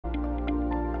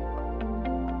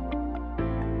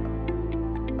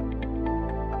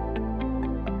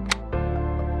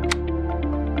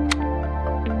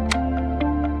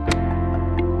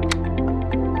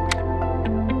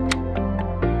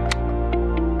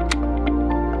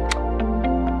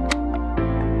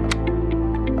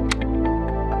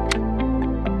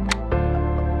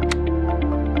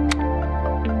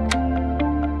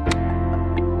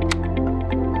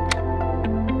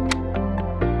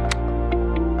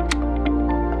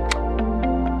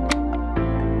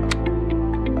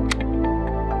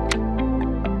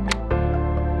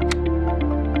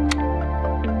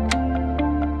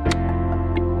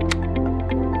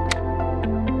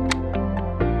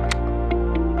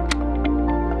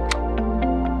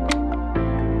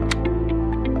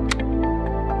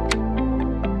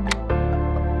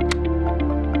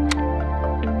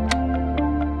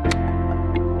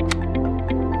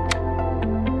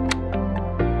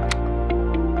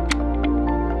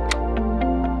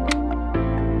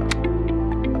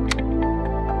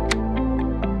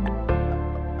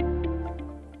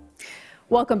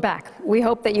Welcome back. We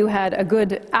hope that you had a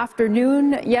good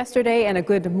afternoon yesterday and a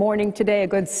good morning today, a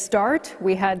good start.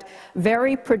 We had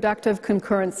very productive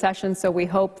concurrent sessions, so we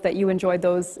hope that you enjoyed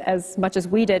those as much as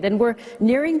we did. And we're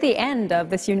nearing the end of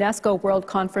this UNESCO World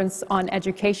Conference on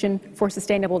Education for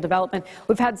Sustainable Development.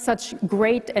 We've had such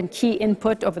great and key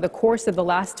input over the course of the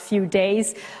last few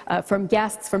days from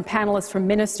guests, from panelists, from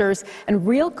ministers, and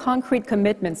real concrete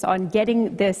commitments on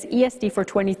getting this ESD for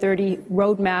 2030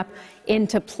 roadmap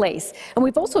into place. And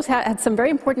we've also had some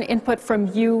very important input from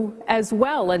you as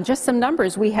well. And just some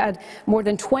numbers, we had more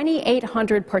than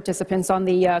 2,800 participants on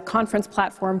the conference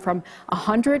platform from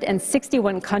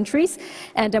 161 countries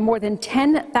and more than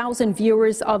 10,000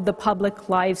 viewers of the public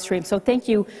live stream. So thank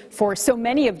you for so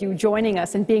many of you joining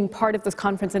us and being part of this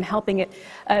conference and helping it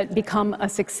become a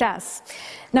success.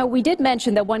 Now, we did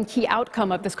mention that one key outcome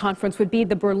of this conference would be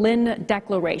the Berlin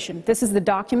Declaration. This is the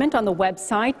document on the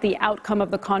website, the outcome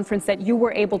of the conference that you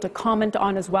were able to comment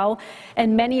on as well,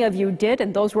 and many of you did,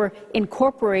 and those were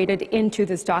incorporated into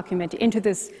this document, into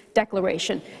this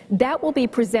declaration. That will be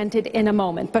presented in a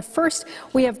moment. But first,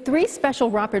 we have three special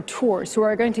rapporteurs who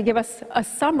are going to give us a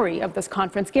summary of this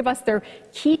conference, give us their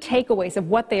key takeaways of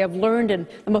what they have learned and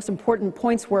the most important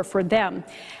points were for them.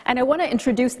 And I want to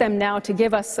introduce them now to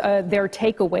give us their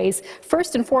takeaways.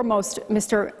 First and foremost,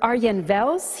 Mr. Arjen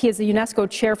Wels. He is the UNESCO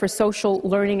Chair for Social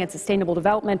Learning and Sustainable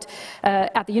Development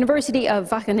at the University of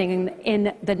Wageningen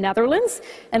in the Netherlands.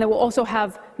 And then we'll also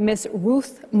have Ms.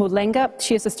 Ruth Mulenga.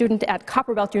 She is a student at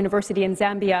Copperbelt University in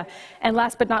Zambia. And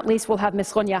last but not least, we'll have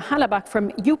Ms. Ronja Hallebach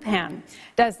from UPAN.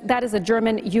 That is a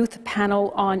German youth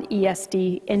panel on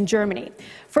ESD in Germany.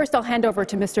 First, I'll hand over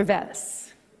to Mr.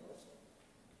 Wels.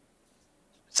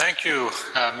 Thank you,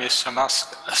 Ms.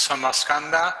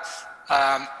 Samaskanda,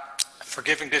 for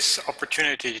giving this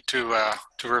opportunity to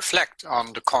reflect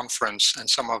on the conference and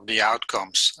some of the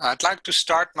outcomes. I'd like to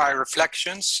start my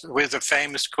reflections with a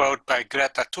famous quote by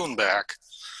Greta Thunberg.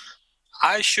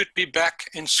 "I should be back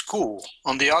in school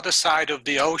on the other side of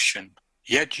the ocean,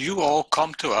 yet you all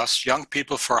come to us, young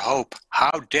people, for hope.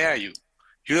 How dare you?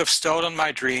 You have stolen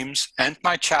my dreams and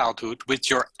my childhood with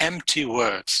your empty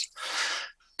words."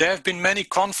 There have been many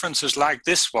conferences like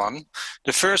this one.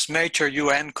 The first major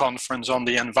UN conference on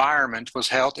the environment was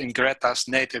held in Greta's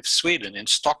native Sweden, in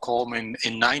Stockholm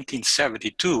in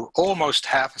 1972, almost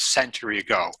half a century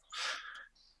ago.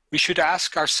 We should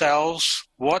ask ourselves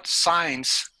what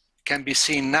signs can be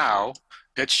seen now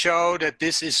that show that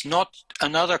this is not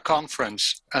another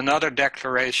conference, another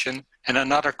declaration, and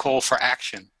another call for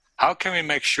action. How can we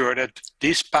make sure that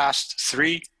these past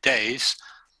 3 days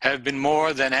have been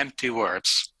more than empty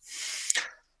words?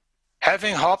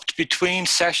 Having hopped between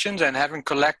sessions and having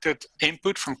collected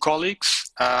input from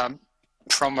colleagues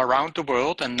from around the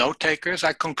world and note takers,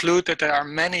 I conclude that there are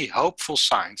many hopeful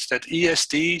signs that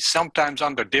ESD, sometimes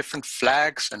under different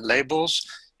flags and labels,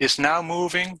 is now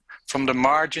moving from the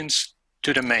margins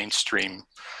to the mainstream.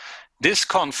 This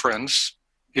conference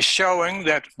is showing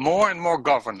that more and more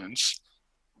governments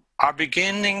are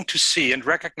beginning to see and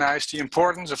recognize the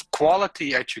importance of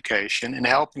quality education in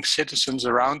helping citizens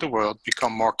around the world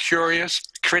become more curious,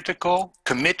 critical,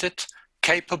 committed,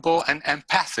 capable, and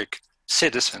empathic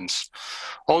citizens.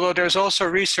 Although there's also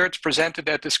research presented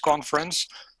at this conference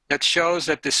that shows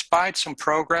that despite some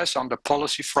progress on the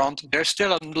policy front, there's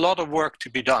still a lot of work to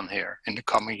be done here in the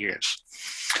coming years.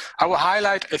 I will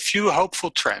highlight a few hopeful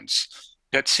trends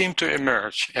that seem to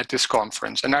emerge at this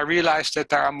conference. And I realized that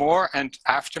there are more, and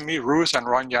after me, Ruth and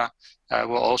Ronja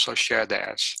will also share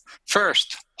theirs.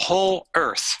 First, whole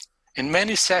earth. In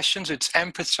many sessions, it's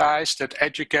emphasized that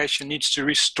education needs to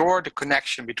restore the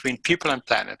connection between people and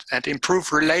planet and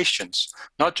improve relations,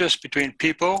 not just between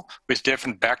people with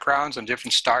different backgrounds and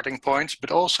different starting points, but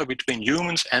also between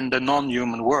humans and the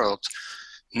non-human world.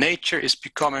 Nature is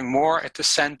becoming more at the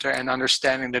center, and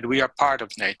understanding that we are part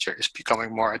of nature is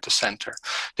becoming more at the center.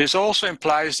 This also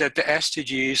implies that the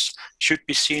SDGs should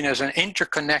be seen as an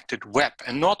interconnected web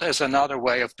and not as another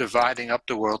way of dividing up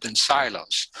the world in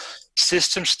silos.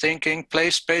 Systems thinking,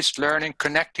 place-based learning,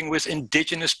 connecting with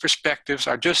indigenous perspectives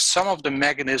are just some of the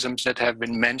mechanisms that have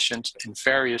been mentioned in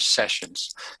various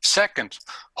sessions. Second,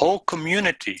 whole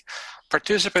community.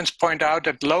 Participants point out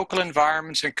that local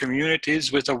environments and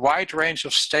communities with a wide range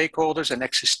of stakeholders and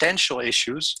existential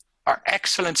issues are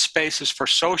excellent spaces for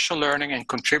social learning and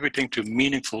contributing to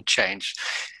meaningful change.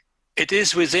 It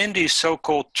is within these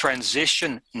so-called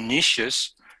transition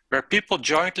niches where people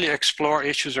jointly explore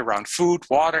issues around food,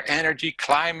 water, energy,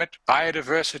 climate,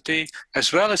 biodiversity,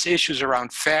 as well as issues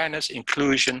around fairness,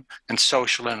 inclusion, and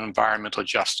social and environmental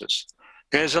justice.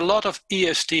 There's a lot of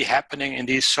ESD happening in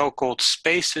these so-called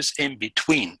spaces in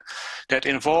between that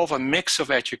involve a mix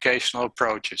of educational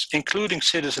approaches, including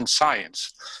citizen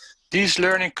science. These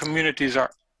learning communities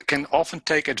can often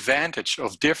take advantage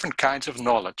of different kinds of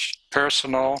knowledge,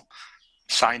 personal,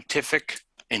 scientific,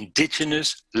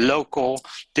 indigenous, local,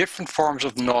 different forms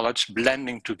of knowledge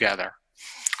blending together.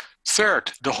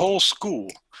 Third, the whole school.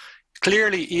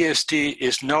 Clearly, ESD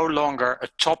is no longer a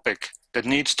topic that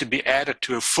needs to be added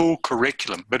to a full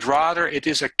curriculum, but rather it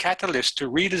is a catalyst to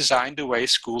redesign the way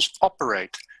schools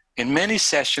operate. In many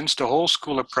sessions, the whole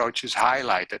school approach is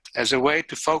highlighted as a way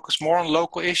to focus more on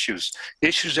local issues,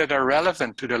 issues that are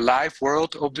relevant to the live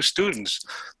world of the students,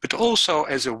 but also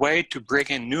as a way to bring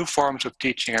in new forms of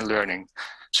teaching and learning,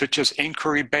 such as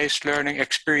inquiry-based learning,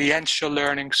 experiential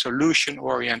learning,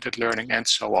 solution-oriented learning, and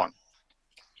so on.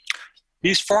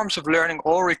 These forms of learning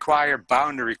all require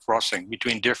boundary crossing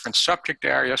between different subject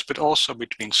areas, but also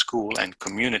between school and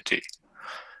community.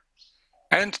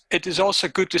 And it is also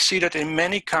good to see that in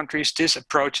many countries, this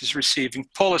approach is receiving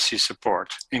policy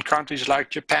support. In countries like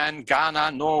Japan,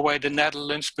 Ghana, Norway, the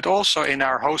Netherlands, but also in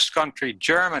our host country,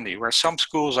 Germany, where some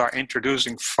schools are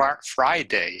introducing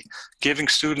Friday, giving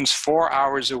students 4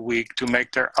 hours a week to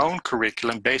make their own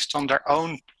curriculum based on their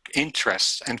own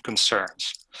interests and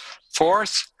concerns.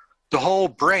 Fourth, the whole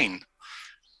brain.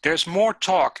 There's more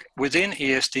talk within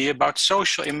ESD about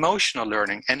social emotional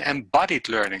learning and embodied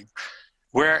learning,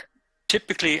 where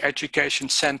typically education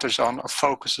centers on or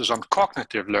focuses on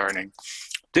cognitive learning.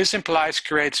 This implies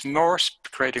creating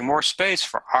more space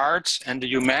for arts and the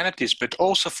humanities, but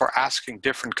also for asking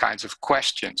different kinds of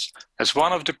questions. As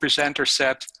one of the presenters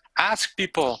said, ask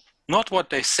people not what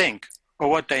they think or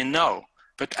what they know,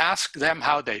 but ask them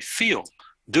how they feel.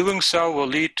 Doing so will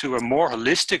lead to a more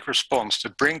holistic response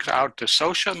that brings out the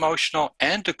social, emotional,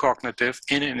 and the cognitive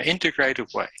in an integrated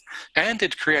way. And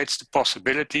it creates the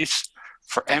possibilities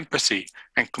for empathy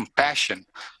and compassion,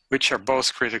 which are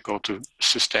both critical to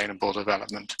sustainable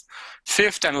development.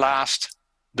 Fifth and last,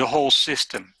 the whole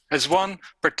system. As one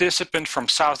participant from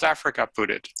South Africa put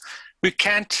it, we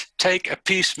can't take a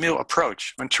piecemeal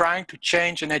approach when trying to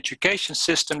change an education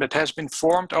system that has been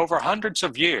formed over hundreds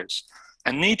of years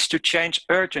and needs to change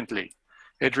urgently.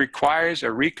 It requires a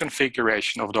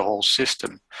reconfiguration of the whole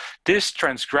system. This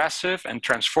transgressive and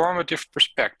transformative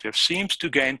perspective seems to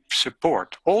gain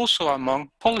support also among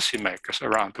policymakers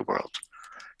around the world.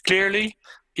 Clearly,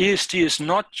 ESD is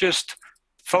not just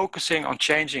focusing on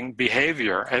changing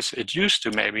behavior as it used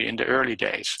to maybe in the early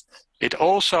days. It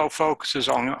also focuses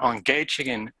on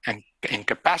engaging in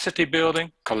capacity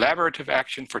building, collaborative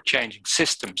action for changing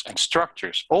systems and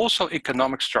structures, also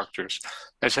economic structures,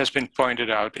 as has been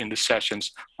pointed out in the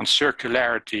sessions on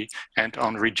circularity and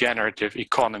on regenerative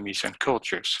economies and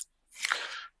cultures.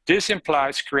 This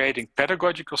implies creating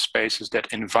pedagogical spaces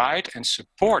that invite and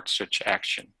support such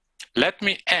action. Let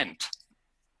me end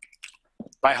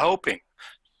by hoping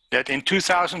that in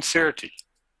 2030,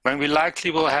 when we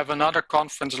likely will have another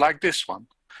conference like this one,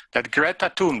 that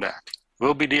Greta Thunberg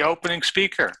will be the opening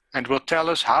speaker and will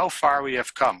tell us how far we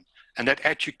have come, and that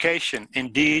education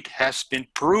indeed has been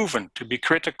proven to be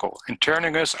critical in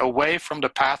turning us away from the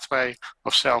pathway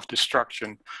of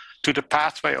self-destruction to the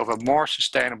pathway of a more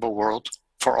sustainable world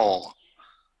for all.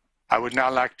 I would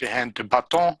now like to hand the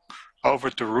baton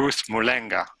over to Ruth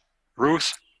Mulenga.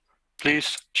 Ruth,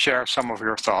 please share some of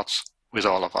your thoughts with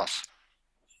all of us.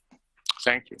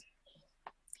 Thank you.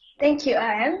 Thank you,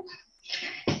 Ian.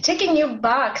 Taking you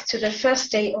back to the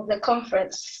first day of the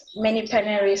conference, many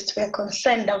panelists were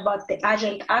concerned about the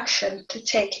urgent action to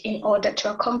take in order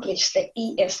to accomplish the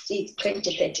ESD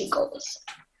 2030 goals.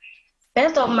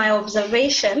 Based on my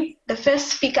observation, the first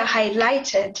speaker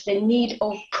highlighted the need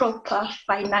of proper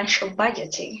financial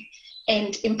budgeting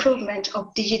and improvement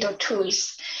of digital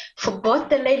tools for both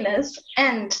the learners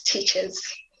and teachers.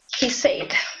 He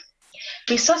said,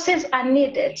 resources are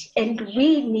needed and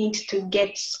we need to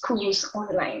get schools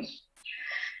online.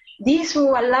 This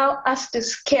will allow us to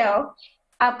scale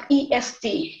up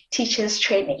ESD teachers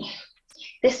training.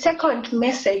 The second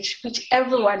message which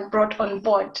everyone brought on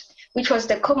board, which was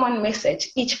the common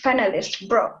message each panelist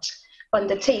brought on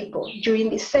the table during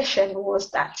this session,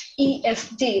 was that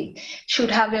ESD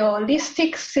should have a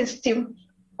holistic system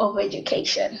of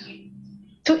education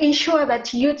to ensure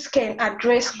that youths can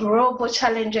address global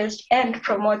challenges and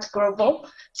promote global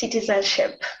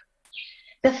citizenship.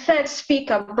 The third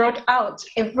speaker brought out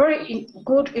a very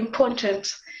good,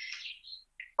 important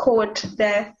called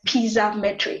the PISA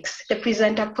metrics. The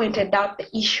presenter pointed out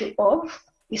the issue of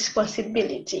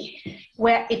responsibility,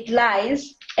 where it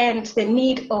lies, and the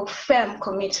need of firm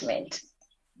commitment,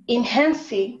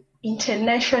 enhancing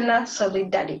international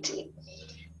solidarity.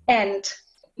 and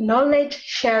knowledge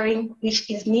sharing, which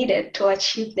is needed to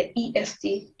achieve the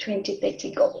ESD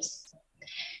 2030 goals.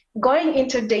 Going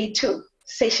into day 2,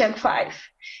 session 5,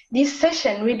 this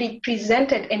session really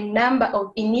presented a number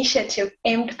of initiatives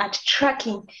aimed at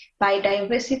tracking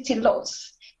biodiversity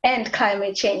loss and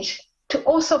climate change to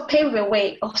also pave the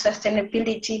way of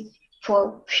sustainability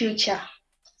for future.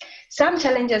 Some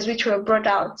challenges which were brought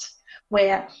out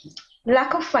were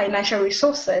lack of financial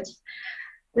resources,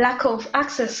 lack of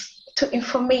access to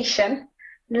information,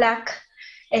 lack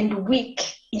and weak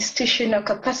institutional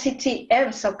capacity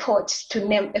and support, to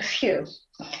name a few.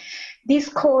 This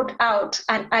called out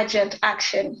an urgent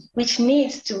action which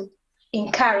needs to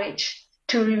encourage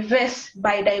to reverse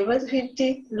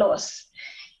biodiversity loss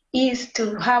is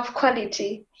to have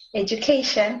quality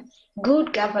education,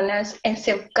 good governance, and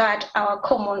safeguard our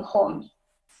common home.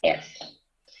 Yes.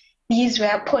 These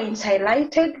were points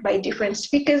highlighted by different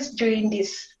speakers during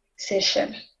this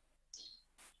session.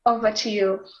 Over to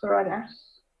you, Rona.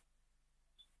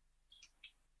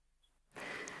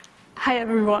 Hi,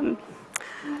 everyone.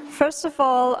 First of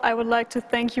all, I would like to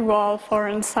thank you all for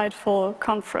an insightful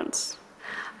conference.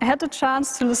 I had the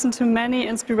chance to listen to many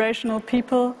inspirational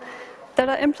people that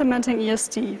are implementing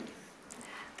ESD.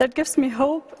 That gives me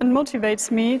hope and motivates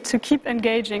me to keep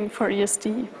engaging for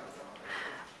ESD.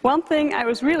 One thing I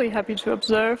was really happy to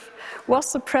observe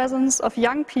was the presence of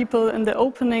young people in the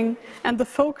opening and the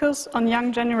focus on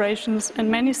young generations in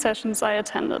many sessions I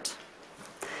attended.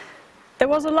 There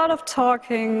was a lot of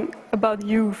talking about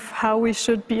youth, how we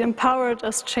should be empowered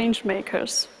as change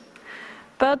makers.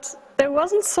 But there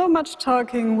wasn't so much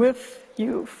talking with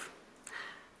youth.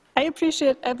 I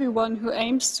appreciate everyone who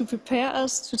aims to prepare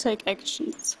us to take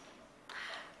actions.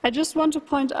 I just want to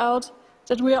point out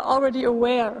that we are already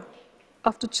aware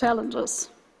of the challenges.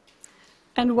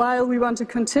 And while we want to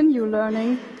continue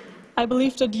learning, I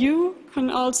believe that you can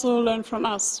also learn from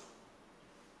us.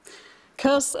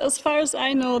 Because as far as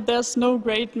I know, there's no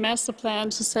great master plan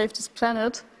to save this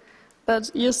planet, but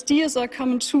ESD is our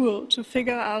common tool to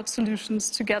figure out solutions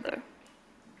together.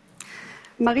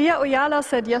 Maria Oyala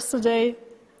said yesterday,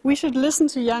 we should listen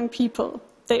to young people.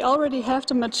 They already have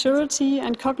the maturity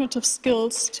and cognitive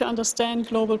skills to understand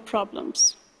global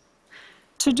problems.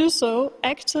 To do so,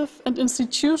 active and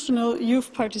institutional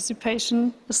youth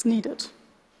participation is needed.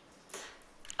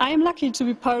 I am lucky to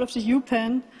be part of the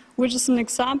UPenn, which is an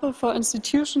example for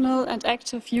institutional and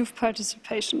active youth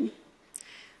participation.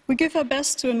 We give our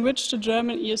best to enrich the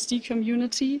German ESD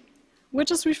community, which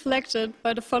is reflected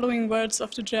by the following words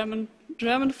of the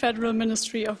German Federal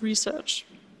Ministry of Research.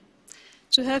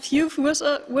 To have youth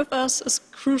with us is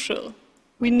crucial.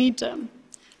 We need them.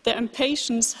 Their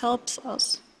impatience helps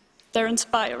us. They're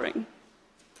inspiring.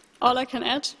 All I can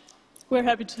add, we're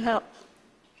happy to help.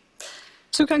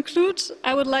 To conclude,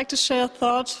 I would like to share a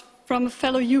thought from a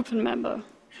fellow UPenn member.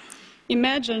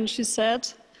 Imagine, she said,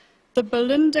 the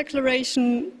Berlin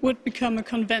Declaration would become a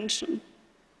convention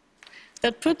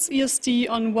that puts ESD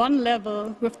on one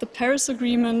level with the Paris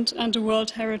Agreement and the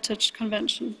World Heritage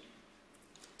Convention.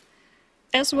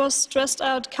 As was stressed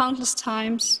out countless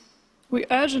times, we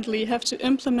urgently have to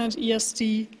implement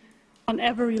ESD on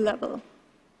every level.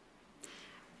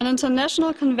 An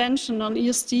international convention on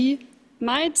ESD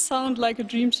might sound like a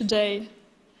dream today,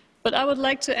 but I would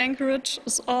like to encourage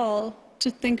us all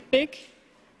to think big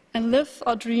and live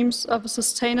our dreams of a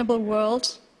sustainable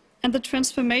world and the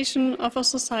transformation of our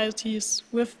societies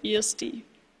with ESD.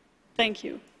 Thank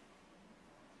you.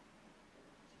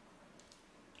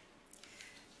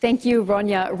 Thank you,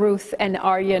 Ronya, Ruth, and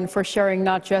Arjen, for sharing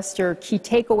not just your key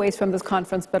takeaways from this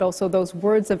conference, but also those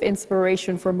words of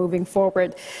inspiration for moving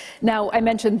forward. Now, I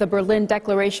mentioned the Berlin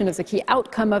Declaration as a key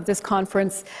outcome of this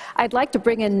conference. I'd like to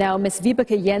bring in now Ms.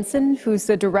 Vibeke Jensen, who's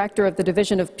the Director of the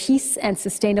Division of Peace and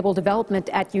Sustainable Development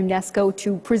at UNESCO,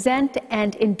 to present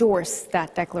and endorse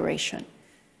that declaration.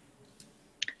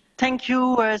 Thank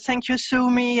you,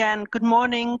 Sumi, and good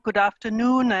morning, good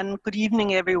afternoon, and good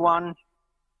evening, everyone.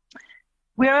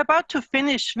 We are about to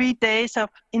finish 3 days of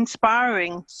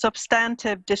inspiring,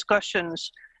 substantive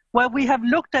discussions where we have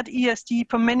looked at ESD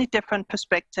from many different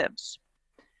perspectives.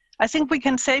 I think we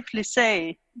can safely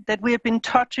say that we have been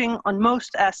touching on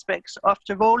most aspects of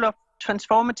the role of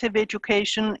transformative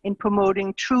education in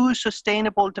promoting true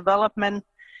sustainable development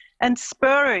and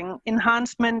spurring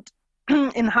enhanced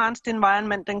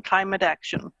environment and climate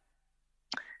action.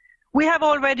 We have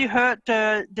already heard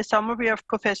the summary of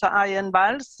Professor Arjen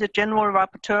Walz, the General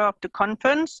Rapporteur of the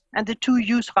conference, and the two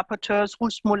youth rapporteurs,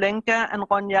 Ruth Smolenka and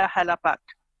Ronya Hallerbach.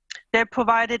 They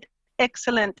provided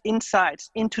excellent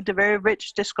insights into the very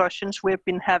rich discussions we've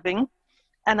been having,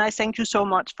 and I thank you so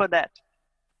much for that.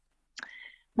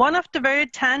 One of the very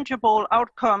tangible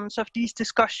outcomes of these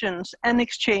discussions and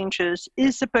exchanges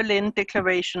is the Berlin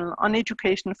Declaration on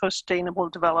Education for Sustainable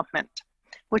Development,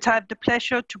 which I have the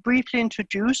pleasure to briefly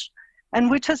introduce and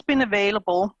which has been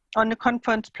available on the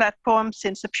conference platform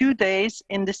since a few days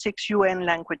in the 6 UN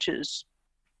languages.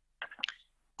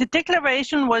 The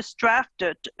declaration was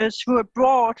drafted through a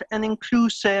broad and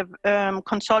inclusive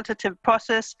consultative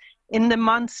process in the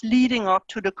months leading up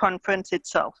to the conference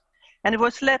itself. And it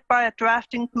was led by a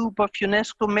drafting group of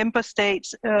UNESCO member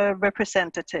states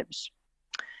representatives.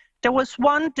 There was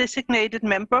one designated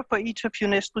member for each of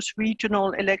UNESCO's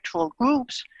regional electoral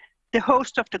groups, the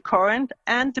host of the current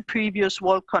and the previous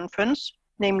World Conference,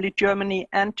 namely Germany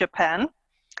and Japan,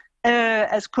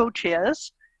 as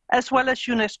co-chairs, as well as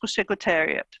UNESCO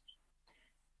Secretariat.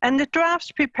 And the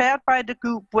drafts prepared by the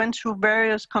group went through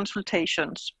various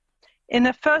consultations. In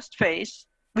the first phase,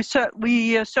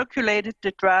 we circulated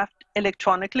the draft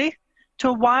electronically to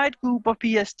a wide group of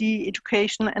ESD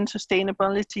education and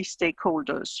sustainability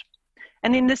stakeholders.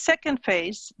 And in the second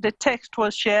phase, the text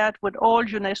was shared with all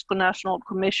UNESCO national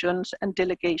commissions and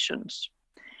delegations.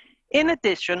 In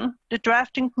addition, the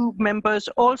drafting group members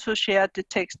also shared the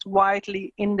text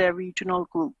widely in their regional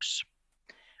groups.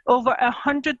 Over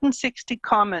 160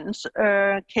 comments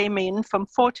came in from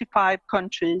 45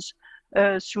 countries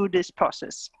through this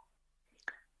process.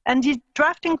 And the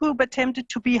drafting group attempted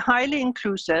to be highly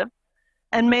inclusive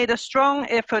and made a strong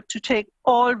effort to take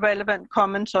all relevant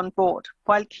comments on board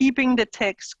while keeping the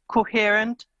text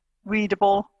coherent,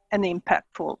 readable, and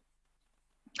impactful.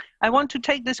 I want to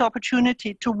take this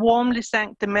opportunity to warmly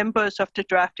thank the members of the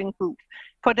drafting group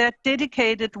for their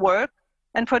dedicated work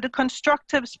and for the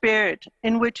constructive spirit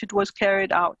in which it was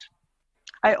carried out.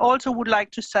 I also would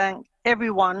like to thank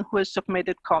everyone who has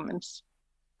submitted comments.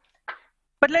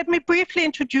 But let me briefly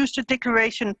introduce the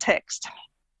declaration text.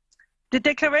 The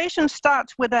declaration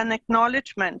starts with an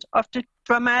acknowledgement of the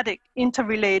dramatic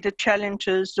interrelated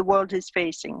challenges the world is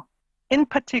facing, in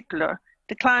particular,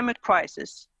 the climate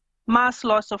crisis, mass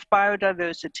loss of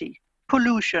biodiversity,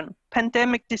 pollution,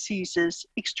 pandemic diseases,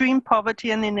 extreme poverty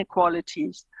and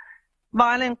inequalities,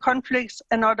 violent conflicts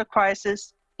and other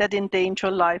crises that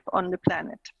endanger life on the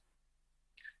planet.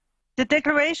 The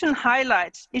declaration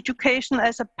highlights education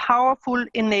as a powerful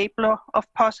enabler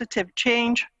of positive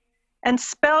change and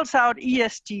spells out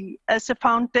ESD as a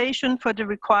foundation for the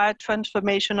required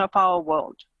transformation of our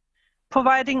world,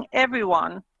 providing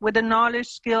everyone with the knowledge,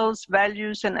 skills,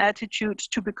 values, and attitudes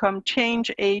to become change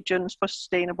agents for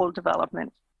sustainable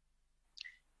development.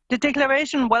 The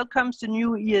declaration welcomes the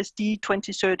new ESD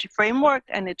 2030 framework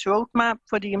and its roadmap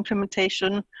for the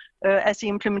implementation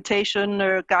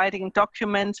guiding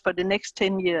documents for the next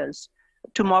 10 years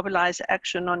to mobilize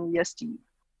action on ESD.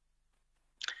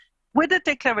 With the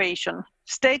declaration,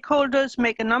 stakeholders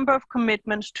make a number of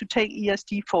commitments to take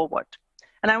ESD forward.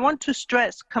 And I want to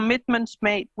stress commitments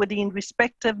made within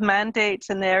respective mandates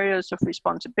and areas of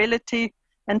responsibility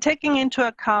and taking into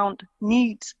account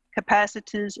needs,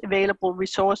 capacities, available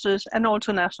resources, and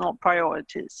also national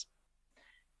priorities.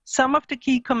 Some of the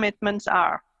key commitments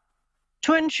are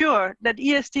to ensure that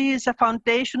ESD is a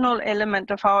foundational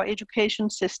element of our education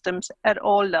systems at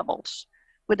all levels,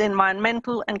 with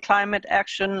environmental and climate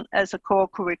action as a core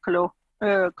curricular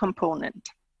component.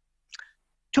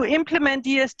 To implement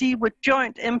ESD with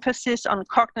joint emphasis on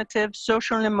cognitive,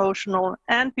 social, emotional,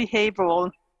 and behavioral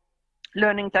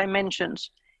learning dimensions,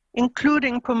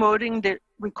 including promoting the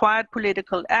required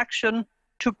political action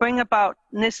to bring about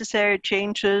necessary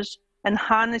changes and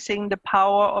harnessing the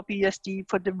power of ESD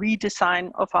for the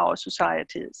redesign of our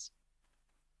societies.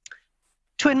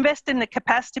 To invest in the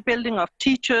capacity building of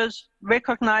teachers,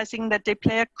 recognizing that they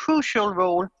play a crucial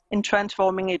role in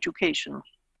transforming education.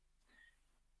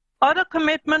 Other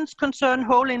commitments concern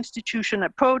whole institution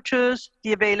approaches,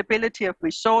 the availability of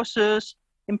resources,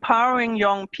 empowering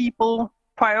young people,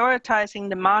 prioritizing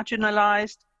the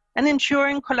marginalized, and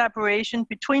ensuring collaboration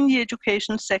between the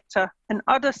education sector and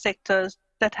other sectors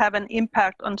that have an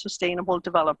impact on sustainable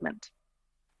development.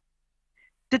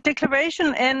 The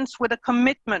declaration ends with a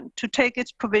commitment to take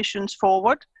its provisions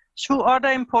forward through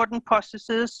other important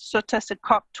processes such as the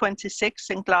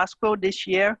COP26 in Glasgow this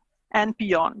year and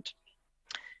beyond.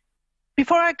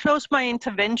 Before I close my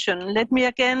intervention, let me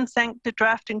again thank the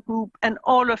drafting group and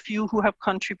all of you who have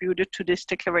contributed to this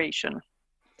declaration.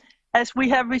 As we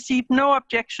have received no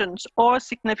objections or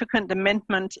significant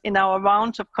amendments in our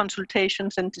rounds of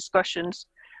consultations and discussions,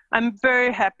 I'm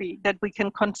very happy that we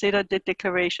can consider the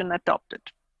declaration adopted.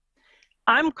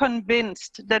 I'm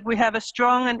convinced that we have a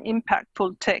strong and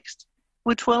impactful text,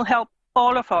 which will help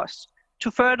all of us to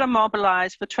further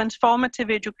mobilize for transformative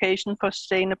education for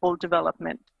sustainable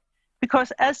development.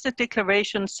 because as the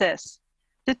declaration says,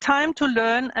 the time to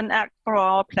learn and act for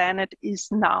our planet is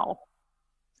now.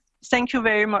 Thank you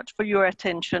very much for your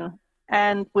attention.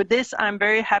 And with this, I'm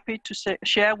very happy to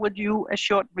share with you a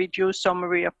short video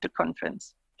summary of the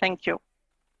conference. Thank you.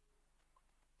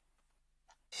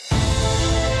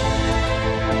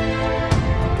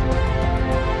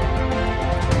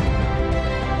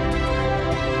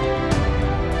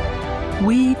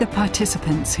 We, the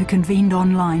participants who convened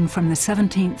online from the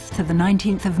 17th to the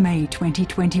 19th of May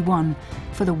 2021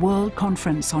 for the World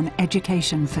Conference on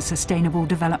Education for Sustainable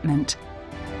Development,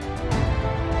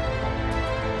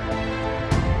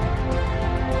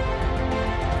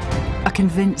 are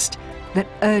convinced that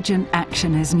urgent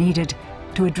action is needed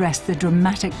to address the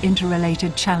dramatic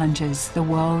interrelated challenges the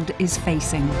world is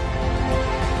facing.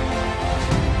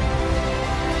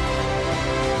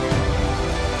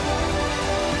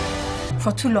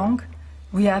 For too long,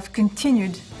 we have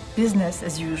continued business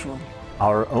as usual.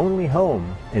 Our only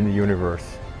home in the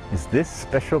universe is this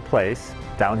special place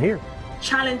down here.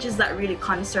 Challenges that really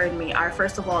concern me are,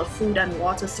 first of all, food and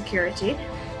water security.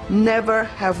 Never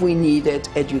have we needed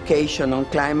education on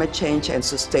climate change and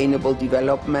sustainable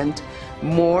development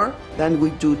more than we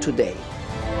do today.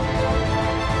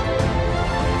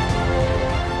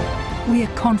 We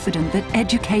are confident that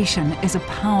education is a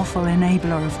powerful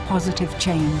enabler of positive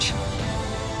change.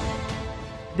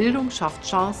 Bildung schafft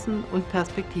Chancen und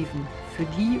Perspektiven für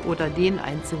die oder den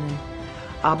Einzelnen,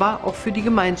 aber auch für die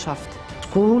Gemeinschaft.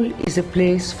 School is a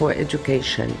place for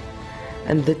education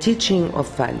and the teaching of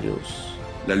values.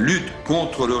 La lutte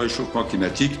contre le réchauffement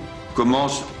climatique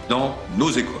commence dans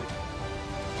nos écoles.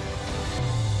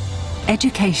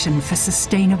 Education for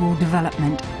sustainable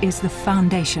development is the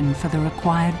foundation for the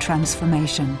required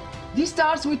transformation. This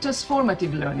starts with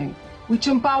transformative learning, which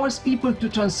empowers people to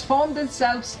transform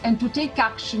themselves and to take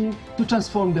action to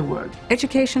transform the world.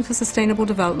 Education for sustainable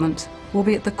development will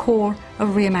be at the core of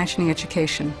reimagining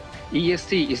education.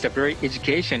 ESD is the very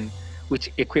education which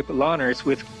equips learners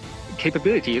with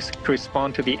capabilities to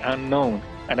respond to the unknown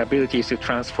and abilities to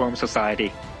transform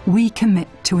society. We commit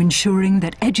to ensuring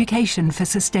that education for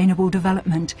sustainable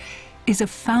development is a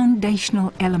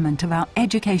foundational element of our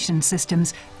education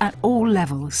systems at all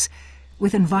levels,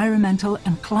 with environmental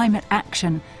and climate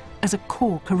action as a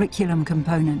core curriculum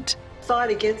component. The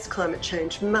fight against climate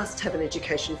change must have an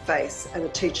education face and a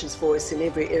teacher's voice in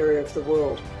every area of the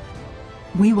world.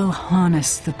 We will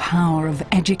harness the power of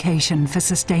education for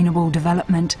sustainable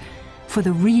development for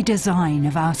the redesign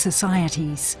of our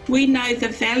societies. We know the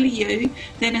value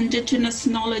that Indigenous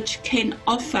knowledge can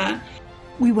offer.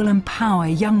 We will empower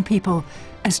young people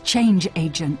as change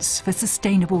agents for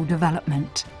sustainable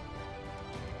development.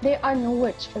 There are no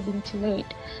words for being too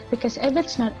late, because if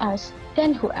it's not us,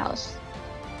 then who else?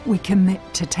 We commit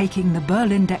to taking the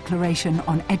Berlin Declaration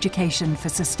on Education for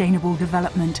Sustainable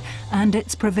Development and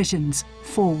its provisions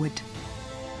forward.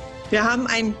 Wir haben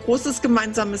ein großes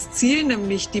gemeinsames Ziel,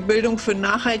 nämlich die Bildung für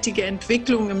nachhaltige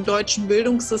Entwicklung im deutschen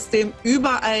Bildungssystem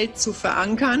überall zu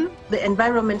verankern. The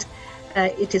environment,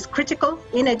 it is critical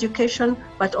in education,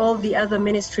 but all the other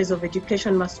ministries of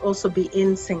education must also be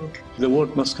in sync. The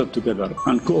world must come together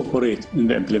and cooperate in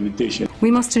the implementation.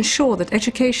 We must ensure that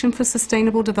education for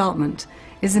sustainable development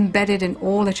is embedded in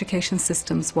all education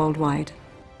systems worldwide.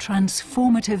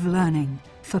 Transformative learning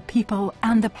for people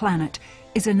and the planet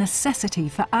is a necessity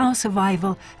for our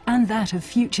survival and that of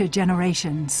future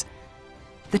generations.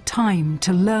 The time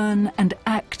to learn and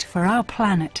act for our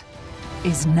planet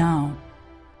is now.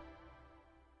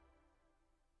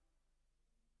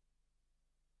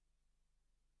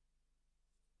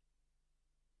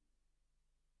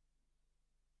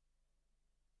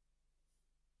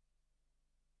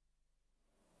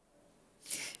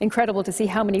 Incredible to see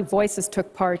how many voices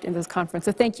took part in this conference.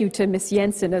 So thank you to Ms.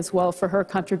 Jensen as well for her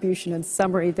contribution and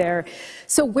summary there.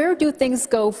 So where do things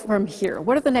go from here?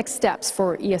 What are the next steps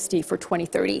for ESD for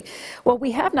 2030? Well, we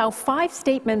have now 5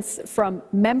 statements from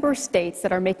member states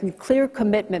that are making clear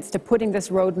commitments to putting this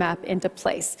roadmap into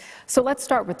place. So let's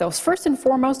start with those. First and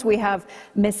foremost, we have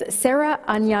Ms. Sarah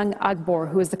Anyang Agbor,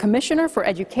 who is the Commissioner for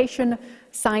Education,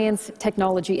 Science,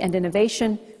 Technology and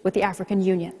Innovation with the African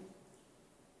Union.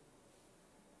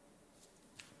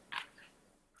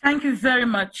 Thank you very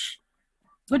much.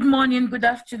 Good morning, good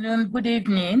afternoon, good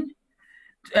evening.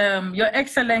 Your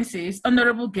Excellencies,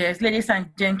 honorable guests, ladies and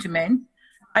gentlemen,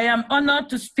 I am honored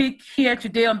to speak here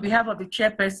today on behalf of the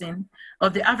Chairperson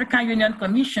of the African Union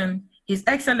Commission, His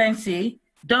Excellency,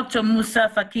 Dr.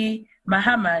 Musa Faki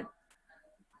Mahamat,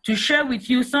 to share with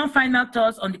you some final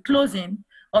thoughts on the closing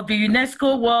of the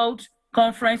UNESCO World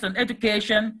Conference on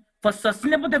Education for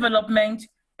Sustainable Development,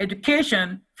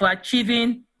 Education for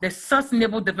Achieving the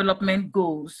Sustainable Development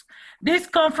Goals. This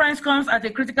conference comes at a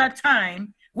critical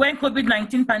time when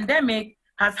COVID-19 pandemic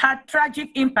has had tragic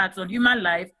impacts on human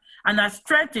life and has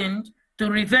threatened to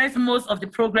reverse most of the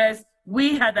progress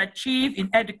we had achieved in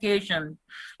education.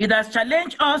 It has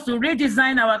challenged us to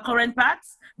redesign our current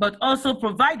paths, but also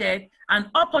provided an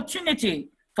opportunity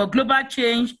for global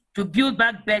change to build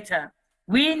back better.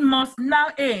 We must now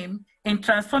aim in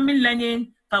transforming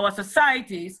learning for our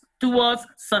societies towards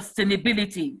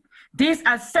sustainability. This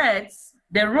asserts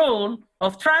the role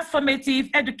of transformative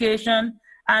education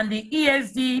and the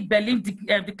ESD Berlin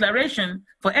Declaration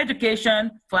for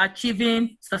Education for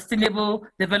Achieving Sustainable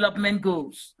Development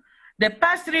Goals. The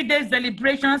past 3 days'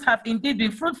 deliberations have indeed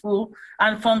been fruitful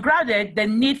and foregrounded the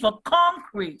need for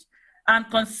concrete and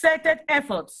concerted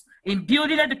efforts in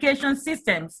building education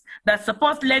systems that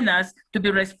support learners to be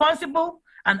responsible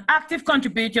and active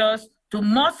contributors to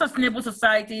more sustainable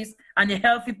societies and a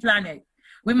healthy planet.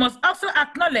 We must also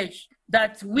acknowledge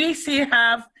that we still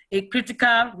have a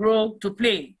critical role to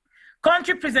play.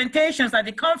 Country presentations at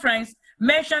the conference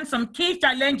mentioned some key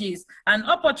challenges and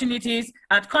opportunities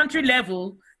at country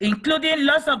level, including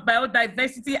loss of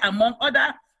biodiversity among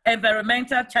other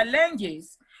environmental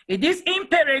challenges. It is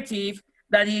imperative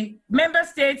that the member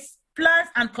states' plans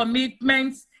and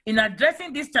commitments in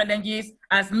addressing these challenges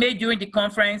as made during the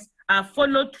conference are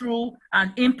followed through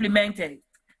and implemented.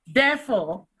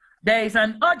 Therefore, there is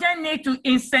an urgent need to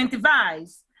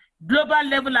incentivize global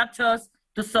level actors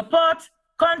to support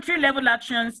country level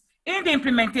actions in the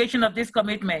implementation of these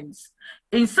commitments.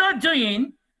 In so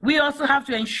doing, we also have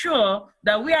to ensure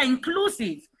that we are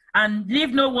inclusive and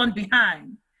leave no one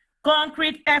behind.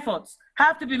 Concrete efforts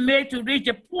have to be made to reach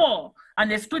the poor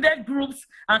and excluded groups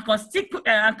and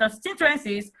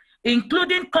constituencies,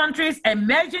 including countries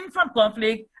emerging from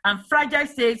conflict and fragile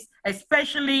states,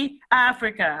 especially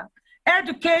Africa.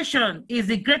 Education is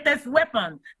the greatest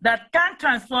weapon that can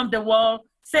transform the world,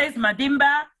 says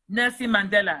Madimba Nelson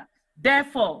Mandela.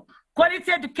 Therefore,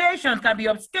 quality education can be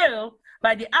upscaled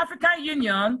by the African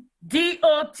Union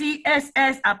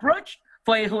DOTSS approach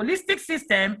for a holistic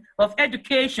system of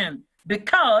education,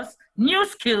 because new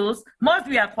skills must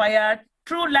be acquired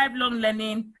through lifelong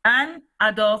learning and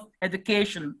adult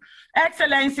education.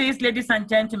 Excellencies, ladies and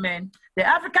gentlemen, the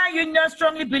African Union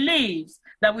strongly believes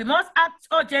that we must act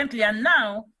urgently and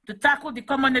now to tackle the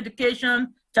common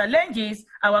education challenges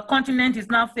our continent is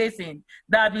now facing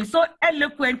that have been so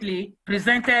eloquently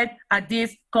presented at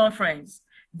this conference.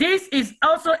 This is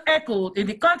also echoed in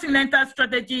the Continental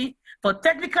Strategy for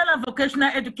Technical and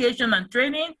Vocational Education and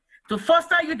Training to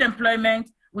foster youth employment,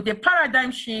 with a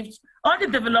paradigm shift on the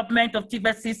development of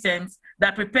TVET systems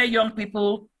that prepare young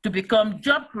people to become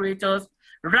job creators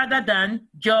rather than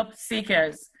job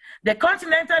seekers. The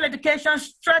Continental Education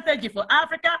Strategy for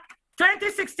Africa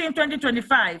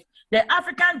 2016-2025, the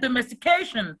African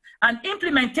Domestication and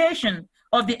Implementation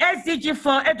of the SDG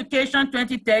for Education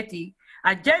 2030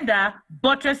 agenda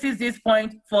buttresses this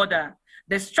point further.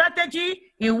 The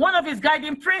strategy, in one of its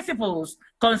guiding principles,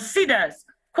 considers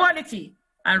quality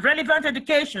and relevant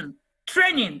education,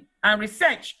 training, and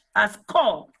research as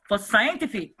core for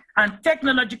scientific and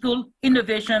technological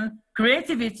innovation,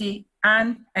 creativity,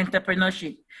 and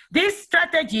entrepreneurship. This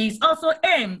strategy is also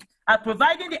aimed at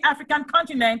providing the African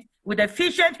continent with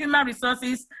efficient human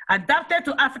resources adapted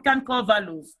to African core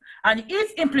values, and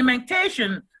its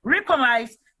implementation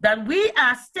requires that we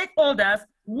as stakeholders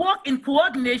work in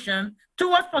coordination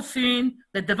towards pursuing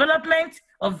the development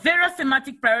of various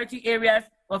thematic priority areas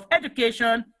of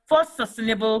education for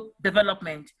sustainable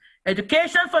development.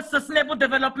 Education for sustainable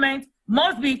development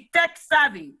must be tech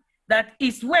savvy. That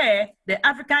is where the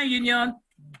African Union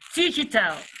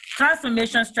digital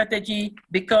transformation strategy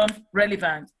becomes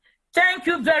relevant. Thank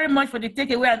you very much for the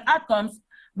takeaway and outcomes.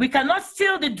 We cannot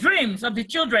steal the dreams of the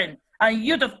children and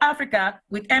youth of Africa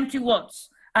with empty words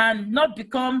and not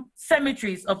become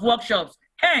cemeteries of workshops.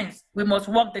 Hence, we must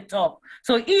walk the talk.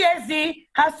 So ESD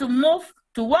has to move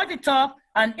toward the talk,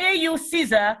 and AU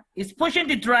CESAR is pushing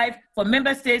the drive for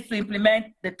member states to implement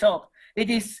the talk. It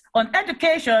is on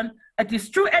education, it is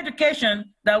through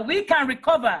education that we can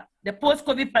recover the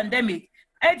post-COVID pandemic,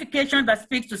 education that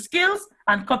speaks to skills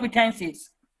and competencies.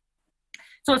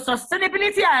 So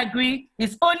sustainability, I agree,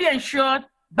 is only ensured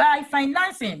by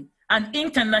financing and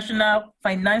international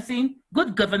financing,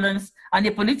 good governance, and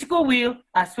a political will,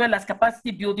 as well as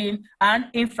capacity building and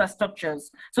infrastructures.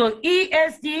 So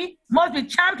ESD must be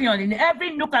championed in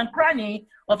every nook and cranny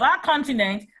of our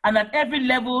continent and at every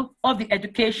level of the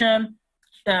education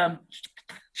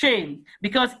chain,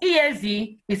 because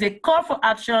ESD is a call for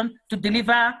action to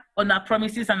deliver on our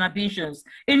promises and ambitions.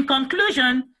 In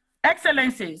conclusion,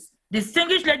 Excellencies,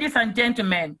 Distinguished ladies and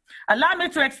gentlemen, allow me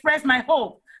to express my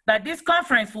hope that this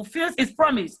conference fulfills its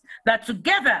promise that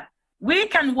together we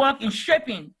can work in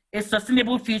shaping a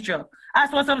sustainable future.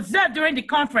 As was observed during the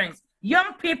conference,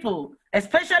 young people,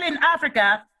 especially in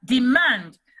Africa,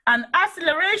 demand an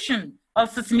acceleration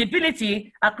of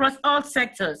sustainability across all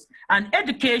sectors, and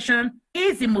education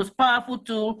is the most powerful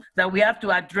tool that we have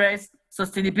to address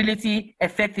sustainability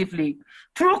effectively.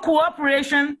 Through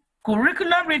cooperation,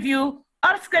 curriculum review,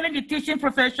 upscaling the teaching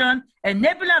profession,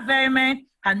 enabling environment,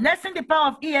 harnessing the power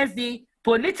of ESD,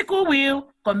 political will,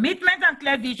 commitment, and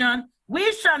clear vision,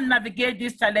 we shall navigate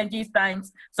these challenging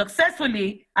times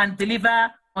successfully and deliver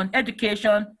on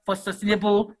education for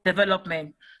sustainable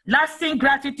development. Lasting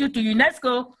gratitude to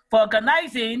UNESCO for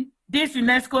organizing this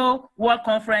UNESCO World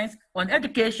Conference on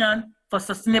Education for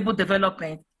Sustainable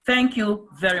Development. Thank you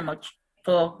very much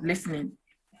for listening.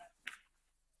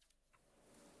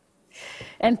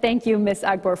 And thank you, Ms.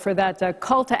 Agbor, for that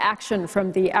call to action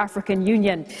from the African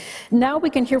Union. Now we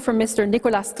can hear from Mr.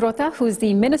 Nicolás Trota, who's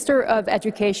the Minister of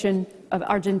Education of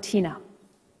Argentina.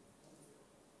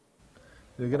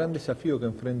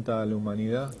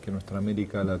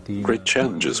 Great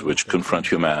challenges which confront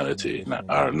humanity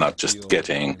are not just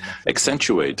getting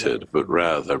accentuated, but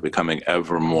rather becoming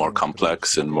ever more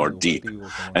complex and more deep.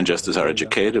 And just as our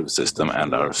educative system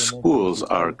and our schools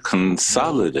are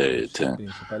consolidating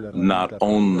not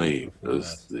only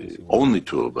as the only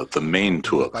tool, but the main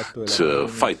tool to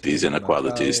fight these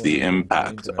inequalities, the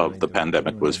impact of the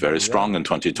pandemic was very strong in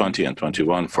 2020 and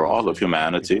 2021 for all of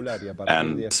humanity,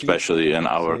 and especially in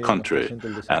our country.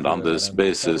 And on this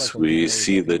basis, we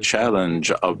see the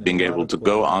challenge of being able to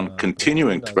go on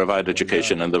continuing to provide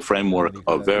education in the framework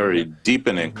of very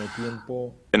deepening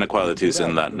inequalities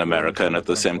in Latin America, and at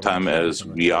the same time as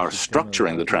we are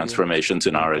structuring the transformations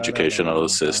in our educational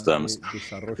systems,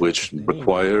 which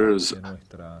requires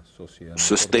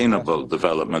sustainable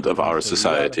development of our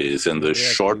societies in the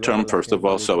short term, first of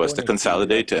all, so as to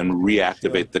consolidate and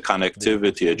reactivate the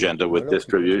connectivity agenda with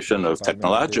distribution of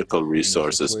technological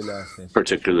resources,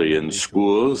 particularly in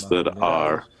schools that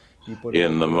are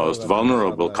in the most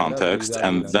vulnerable context,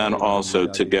 and then also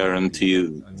to guarantee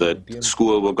that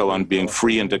school will go on being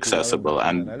free and accessible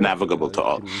and navigable to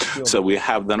all. So we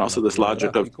have then also this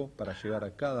logic of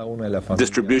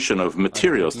distribution of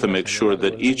materials to make sure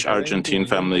that each Argentine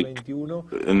family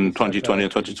in 2020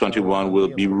 and 2021 will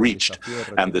be reached.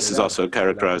 And this is also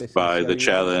characterized by the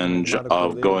challenge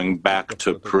of going back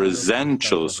to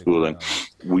presential schooling,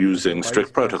 using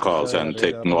strict protocols and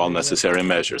taking all necessary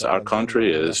measures. Our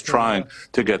country is trying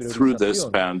to get through this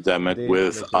pandemic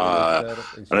with an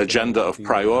agenda of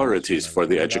priorities for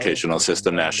the educational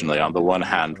system nationally. On the one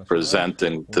hand,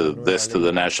 presenting to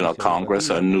the National Congress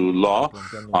a new law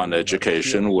on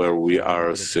education where we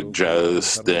are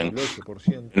suggesting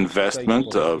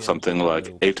investment of something like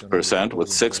 8%, with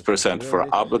 6% for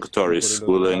obligatory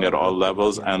schooling at all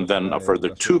levels, and then a further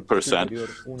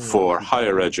 2% for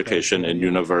higher education in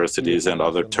universities and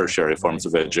other tertiary forms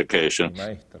of education,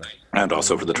 and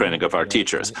also for the training of our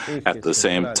teachers. At the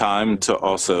same time, to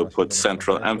also put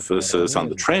central emphasis on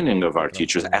the training of our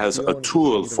teachers as a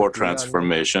tool for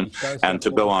transformation, and to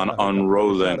go on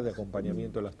unrolling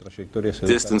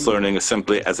distance learning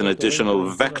simply as an additional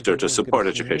vector to support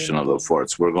educational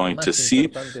efforts. We're going to see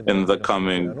in the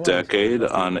coming decade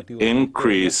an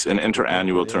increase in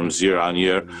interannual terms year on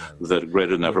year that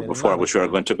greater than ever before, which we are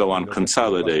going to go on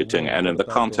consolidating. And in the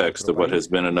context of what has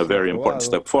been a very important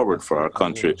step forward for our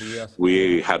country,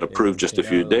 we had approved just a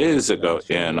few days ago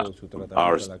in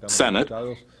our Senate,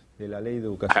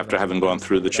 after having gone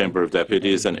through the Chamber of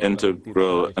Deputies, an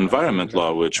integral environment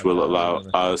law which will allow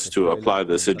us to apply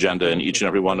this agenda in each and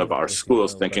every one of our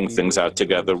schools, thinking things out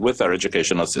together with our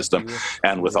educational system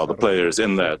and with all the players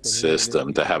in that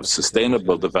system to have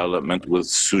sustainable development with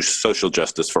social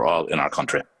justice for all in our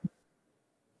country.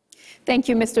 Thank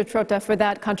you, Mr. Trota, for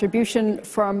that contribution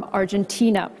from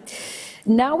Argentina.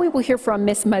 Now we will hear from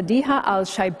Ms. Madiha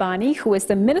Al-Shaibani, who is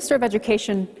the Minister of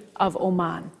Education of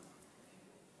Oman.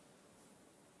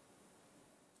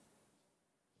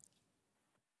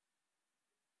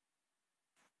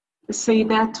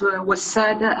 السيدات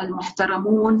والسادة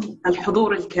المحترمون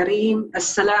الحضور الكريم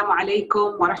السلام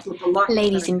عليكم ورحمة الله.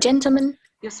 Ladies and gentlemen,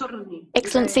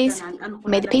 Excellencies,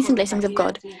 may the peace and blessings of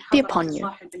God be upon you.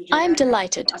 I am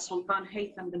delighted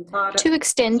to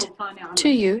extend to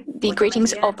you the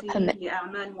greetings of Her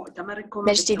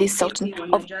Majesty the Sultan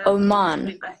of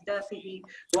Oman,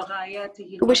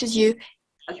 who wishes you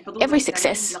every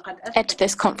success at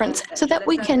this conference so that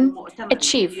we can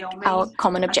achieve our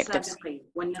common objectives.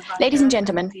 Ladies and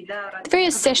gentlemen, the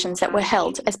various sessions that were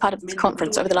held as part of the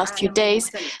conference over the last few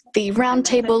days, the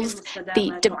roundtables,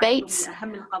 the debates,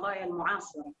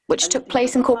 which took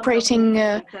place incorporating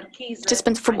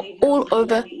participants from all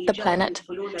over the planet,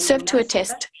 served to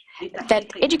attest that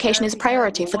education is a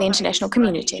priority for the international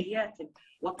community.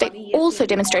 They also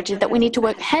demonstrated that we need to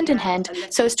work hand in hand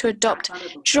so as to adopt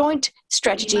joint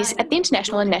strategies at the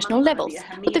international and national levels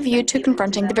with a view to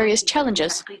confronting the various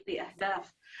challenges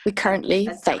we currently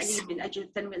face.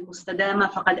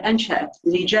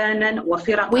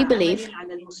 We believe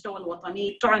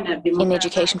in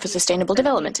education for sustainable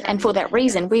development, and for that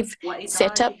reason we've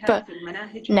set up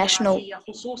national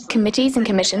committees and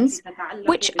commissions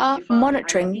which are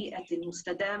monitoring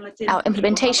our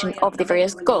implementation of the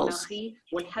various goals.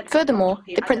 Furthermore,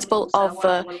 the principle of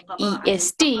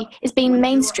ESD is being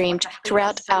mainstreamed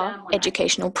throughout our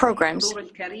educational programs.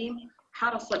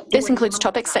 This includes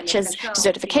topics such as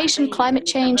desertification, climate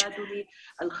change,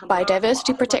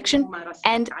 biodiversity protection,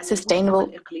 and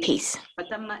sustainable peace.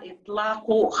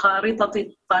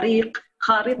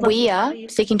 We are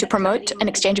seeking to promote an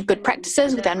exchange of good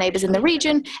practices with our neighbours in the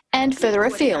region and further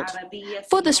afield.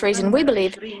 For this reason, we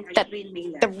believe that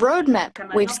the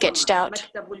roadmap we've sketched out,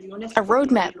 a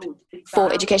roadmap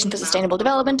for education for sustainable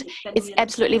development, is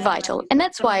absolutely vital. And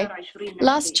that's why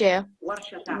last year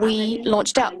we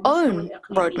launched our own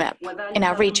roadmap in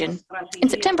our region. In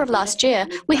September of last year,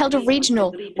 we held a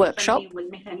regional workshop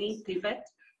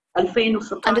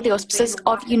under the auspices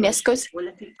of UNESCO's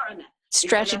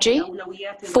strategy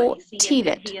for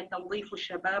TVET.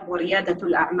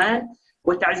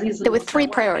 There were three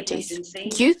priorities: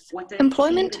 youth,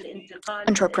 employment,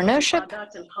 entrepreneurship,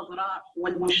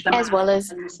 as well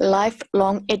as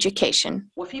lifelong education.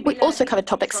 We also covered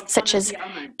topics such as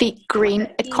the green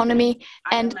economy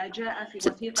and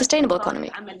sustainable economy.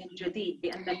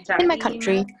 In my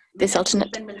country, the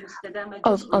Sultanate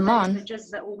of Oman,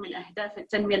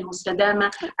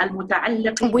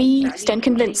 we stand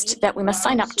convinced that we must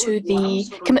sign up to the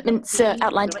commitments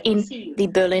outlined in the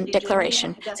Berlin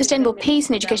Declaration. Sustainable peace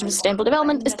and education for sustainable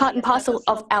development is part and parcel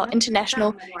of our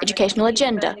international educational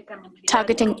agenda,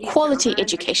 targeting quality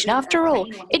education. After all,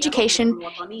 education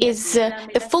is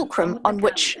the fulcrum on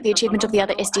which the achievement of the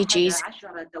other SDGs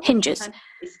hinges.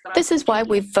 This is why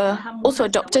we've also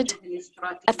adopted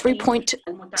a three-point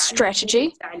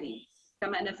strategy,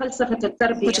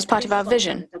 which is part of our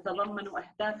vision.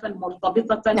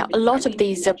 Now, a lot of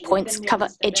these points cover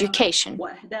education.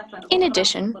 In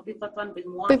addition,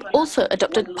 we've also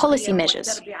adopted policy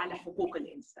measures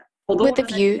with a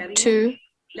view to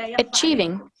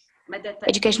achieving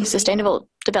education for sustainable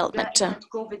development.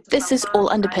 This is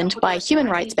all underpinned by a human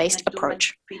rights-based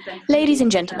approach. Ladies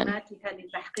and gentlemen,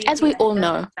 as we all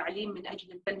know,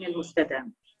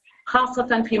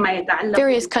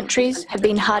 various countries have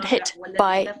been hard hit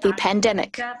by the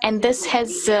pandemic, and this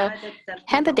has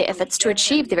hampered their efforts to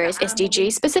achieve the various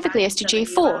SDGs, specifically SDG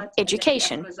 4,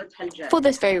 education. For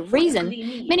this very reason,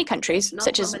 many countries,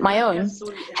 such as my own,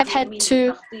 have had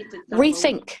to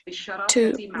rethink,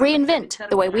 to reinvent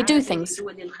the way we do things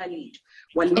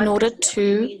in order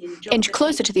to inch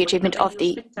closer to the achievement of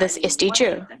this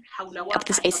SDG.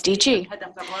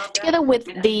 Together with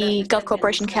the Gulf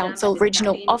Cooperation Council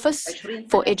Regional Office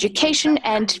for Education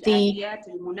and the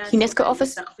UNESCO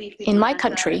Office in my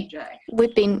country,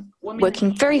 we've been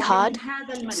working very hard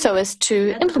so as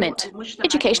to implement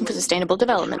education for sustainable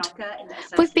development.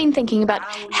 We've been thinking about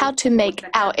how to make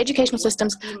our educational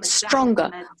systems stronger,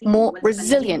 more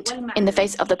resilient in the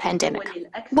face of the pandemic.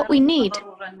 What we need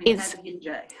is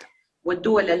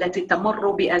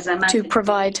to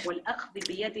provide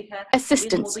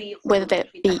assistance, whether it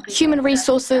be human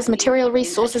resources, material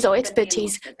resources, or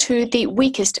expertise, to the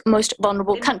weakest, most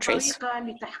vulnerable countries,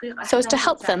 so as to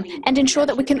help them and ensure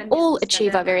that we can all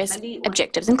achieve our various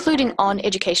objectives, including on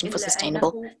education for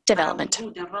sustainable development.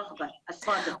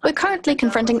 We're currently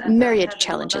confronting myriad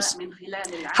challenges.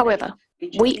 However,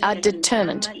 we are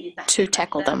determined to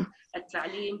tackle them.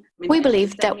 We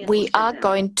believe that we are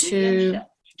going to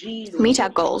meet our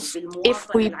goals if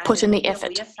we put in the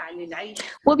effort.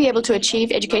 We'll be able to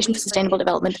achieve education for sustainable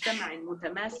development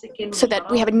so that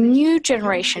we have a new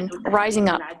generation rising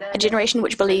up, a generation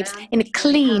which believes in a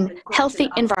clean, healthy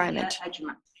environment.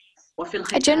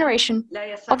 A generation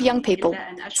of young people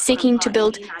seeking to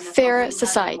build fairer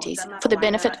societies for the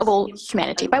benefit of all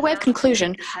humanity. By way of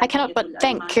conclusion, I cannot but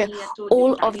thank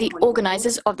all of the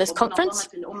organizers of this conference,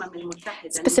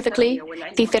 specifically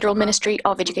the Federal Ministry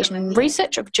of Education and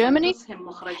Research of Germany,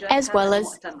 as well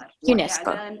as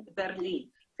UNESCO.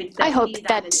 I hope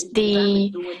that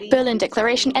the Berlin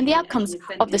Declaration and the outcomes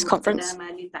of this conference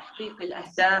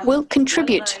will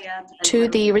contribute to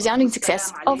the resounding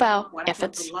success of our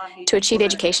efforts to achieve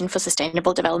education for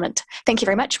sustainable development. Thank you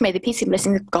very much. May the peace and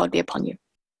blessings of God be upon you.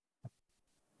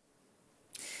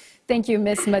 Thank you,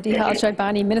 Ms. Madiha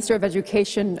Al-Shaibani, Minister of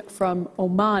Education from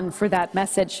Oman, for that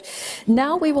message.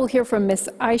 Now we will hear from Ms.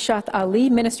 Aishat Ali,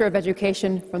 Minister of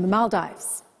Education from the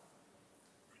Maldives.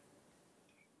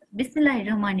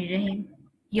 Bismillahirrahmanirrahim.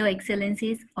 Your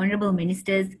Excellencies, Honorable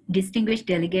Ministers, distinguished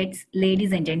delegates,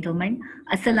 ladies and gentlemen,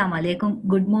 Assalamu alaikum,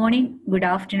 good morning, good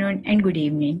afternoon, and good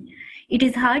evening. It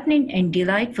is heartening and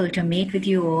delightful to meet with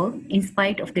you all in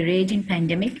spite of the raging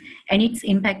pandemic and its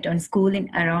impact on schooling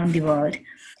around the world.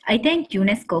 I thank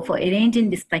UNESCO for arranging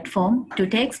this platform to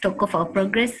take stock of our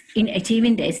progress in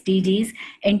achieving the SDGs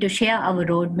and to share our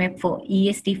roadmap for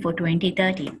ESD for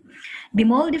 2030. The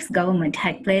Maldives government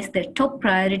had placed the top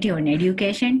priority on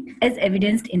education, as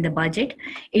evidenced in the budget.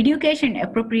 Education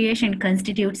appropriation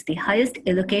constitutes the highest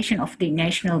allocation of the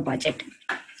national budget.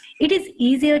 It is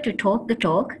easier to talk the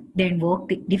talk than walk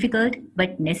the difficult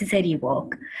but necessary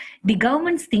walk. The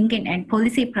government's thinking and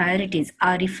policy priorities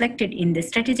are reflected in the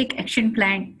Strategic Action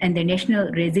Plan and the National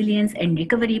Resilience and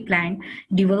Recovery Plan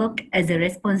developed as a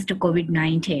response to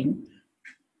COVID-19.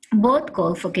 Both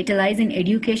call for catalyzing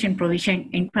education provision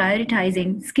and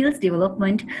prioritizing skills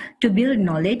development to build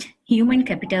knowledge, human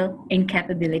capital, and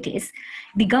capabilities.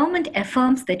 The government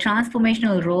affirms the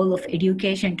transformational role of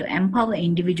education to empower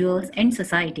individuals and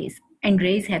societies and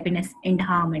raise happiness and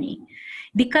harmony.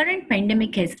 The current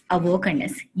pandemic has awoken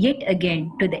us yet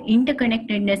again to the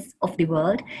interconnectedness of the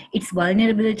world, its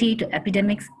vulnerability to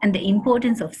epidemics, and the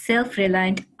importance of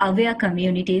self-reliant, aware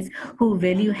communities who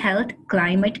value health,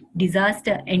 climate,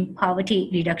 disaster, and poverty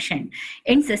reduction,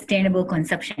 and sustainable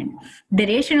consumption. The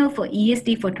rationale for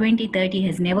ESD for 2030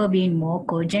 has never been more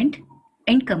cogent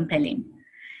and compelling.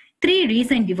 3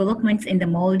 recent developments in the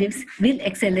Maldives will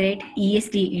accelerate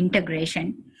ESD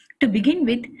integration. To begin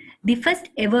with, the first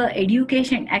ever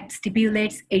Education Act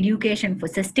stipulates education for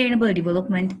sustainable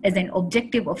development as an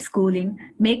objective of schooling,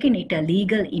 making it a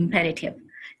legal imperative.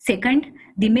 Second,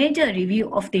 the major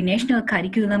review of the national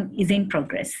curriculum is in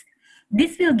progress.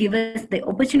 This will give us the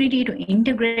opportunity to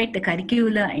integrate the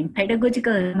curricula and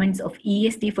pedagogical elements of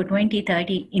ESD for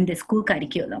 2030 in the school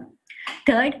curriculum.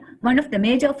 Third, one of the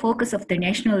major focus of the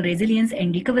National Resilience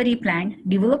and Recovery Plan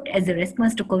developed as a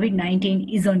response to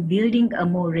COVID-19 is on building a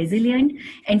more resilient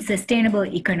and sustainable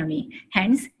economy.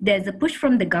 Hence, there's a push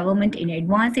from the government in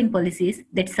advancing policies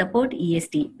that support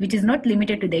ESD, which is not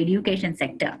limited to the education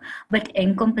sector, but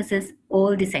encompasses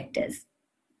all the sectors.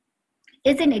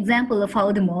 As an example of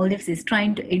how the Maldives is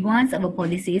trying to advance our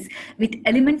policies with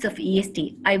elements of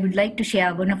ESD, I would like to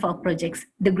share one of our projects,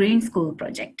 the Green School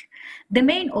Project. The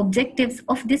main objectives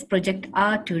of this project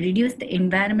are to reduce the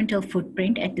environmental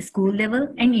footprint at the school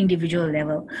level and individual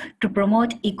level, to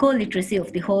promote eco-literacy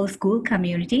of the whole school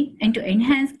community, and to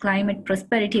enhance climate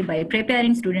prosperity by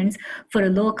preparing students for a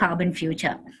low-carbon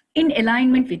future. In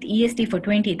alignment with ESD for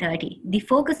 2030, the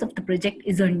focus of the project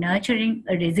is on nurturing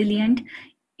a resilient,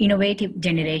 innovative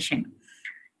generation.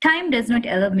 Time does not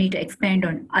allow me to expand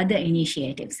on other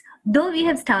initiatives. Though we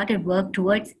have started work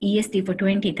towards ESD for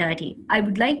 2030, I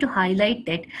would like to highlight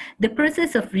that the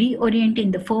process of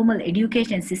reorienting the formal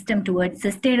education system towards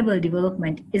sustainable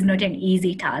development is not an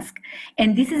easy task.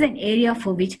 And this is an area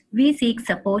for which we seek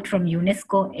support from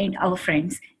UNESCO and our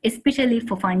friends, especially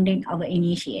for funding our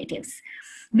initiatives.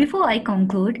 Before I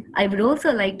conclude, I would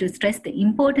also like to stress the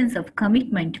importance of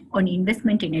commitment on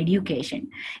investment in education.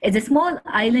 As a small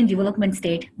island development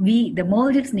state, we, the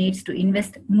Maldives, needs to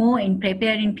invest more in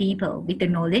preparing people with the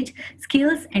knowledge,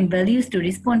 skills, and values to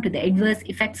respond to the adverse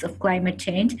effects of climate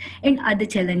change and other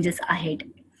challenges ahead.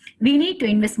 We need to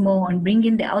invest more on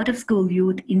bringing the out-of-school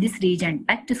youth in this region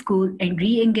back to school and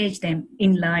re-engage them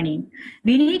in learning.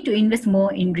 We need to invest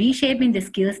more in reshaping the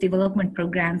skills development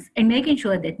programs and making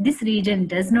sure that this region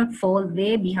does not fall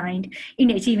way behind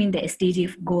in achieving the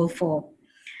SDG Goal 4.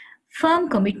 Firm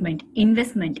commitment,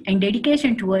 investment, and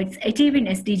dedication towards achieving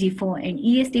SDG 4 and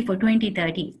ESD for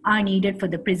 2030 are needed for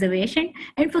the preservation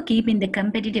and for keeping the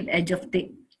competitive edge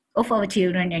of our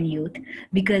children and youth,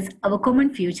 because our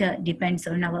common future depends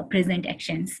on our present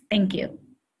actions. Thank you.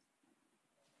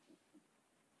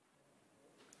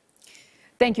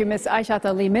 Thank you, Ms. Aishat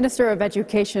Ali, Minister of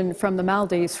Education from the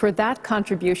Maldives, for that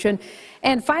contribution.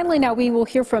 And finally, now we will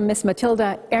hear from Ms.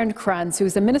 Matilda Ernkrans, who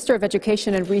is the Minister of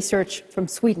Education and Research from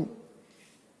Sweden.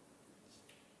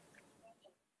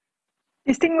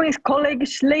 Distinguished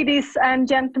colleagues, ladies and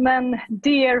gentlemen,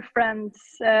 dear friends,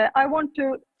 I want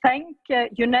to thank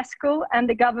UNESCO and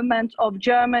the government of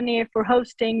Germany for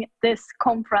hosting this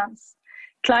conference.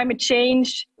 Climate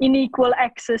change, unequal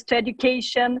access to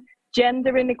education,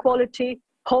 gender inequality,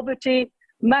 poverty,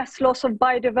 mass loss of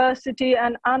biodiversity,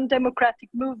 and undemocratic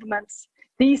movements.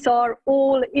 These are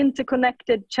all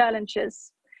interconnected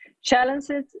challenges,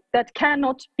 challenges that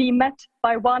cannot be met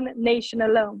by one nation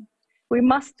alone. We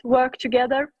must work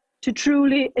together to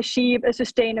truly achieve a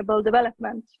sustainable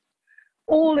development.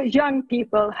 All young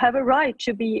people have a right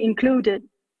to be included.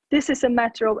 This is a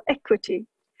matter of equity.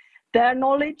 Their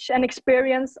knowledge and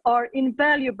experience are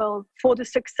invaluable for the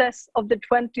success of the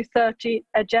 2030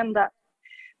 agenda.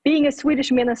 Being a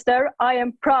Swedish minister, I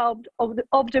am proud of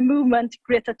the movement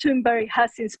Greta Thunberg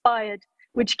has inspired,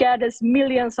 which gathers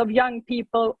millions of young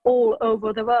people all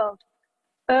over the world,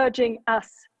 urging us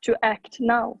to act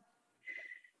now.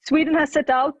 Sweden has set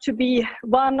out to be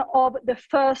one of the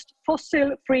first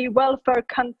fossil-free welfare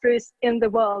countries in the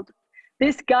world.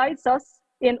 This guides us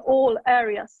in all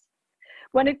areas.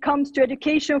 When it comes to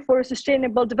education for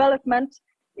sustainable development,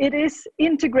 it is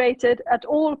integrated at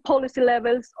all policy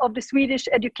levels of the Swedish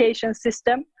education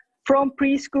system, from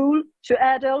preschool to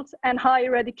adult and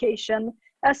higher education,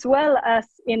 as well as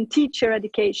in teacher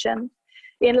education,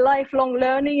 in lifelong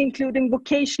learning, including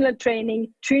vocational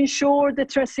training, to ensure the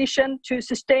transition to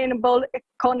sustainable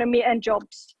economy and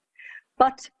jobs.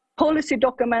 But policy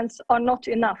documents are not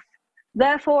enough.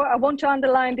 Therefore, I want to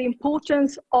underline the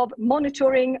importance of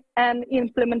monitoring and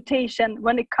implementation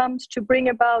when it comes to bring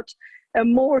about a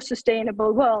more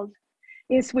sustainable world.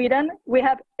 In Sweden, we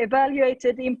have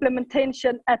evaluated the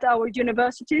implementation at our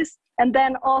universities and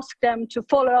then asked them to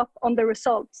follow up on the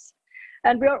results.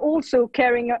 And we are also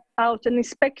carrying out an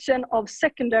inspection of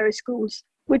secondary schools,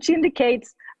 which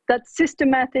indicates that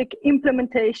systematic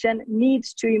implementation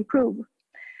needs to improve.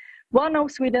 One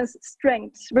of Sweden's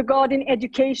strengths regarding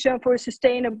education for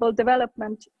sustainable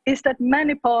development is that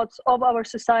many parts of our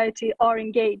society are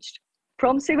engaged,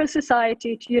 from civil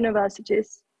society to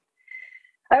universities.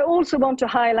 I also want to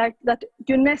highlight that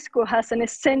UNESCO has an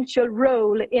essential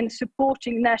role in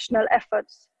supporting national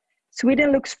efforts.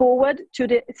 Sweden looks forward to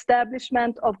the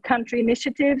establishment of country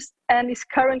initiatives and is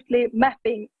currently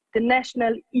mapping the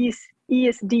national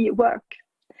ESD work.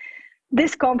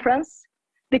 This conference,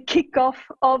 the kickoff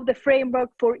of the framework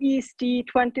for ESD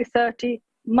 2030,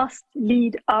 must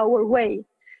lead our way,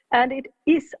 and it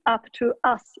is up to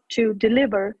us to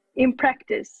deliver in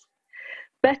practice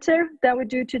better than we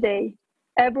do today,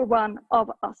 every one of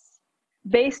us,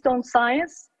 based on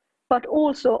science, but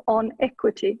also on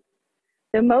equity.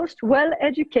 The most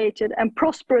well-educated and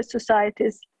prosperous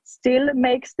societies still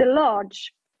makes the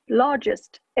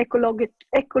largest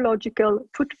ecological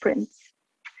footprints.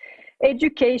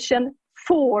 Education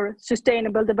for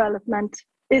sustainable development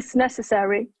is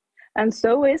necessary, and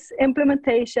so is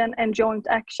implementation and joint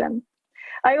action.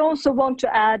 I also want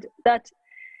to add that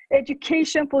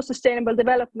education for sustainable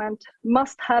development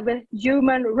must have a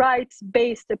human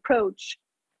rights-based approach.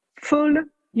 Full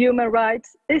human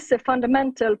rights is a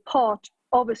fundamental part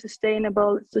of a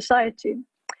sustainable society.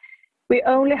 We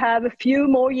only have a few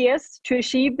more years to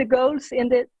achieve the goals in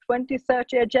the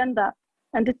 2030 agenda,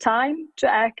 and the time to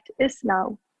act is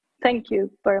now. Thank you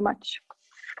very much.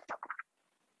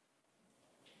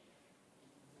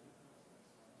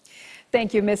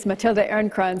 Thank you, Ms. Matilda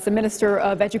Ernkrans, the Minister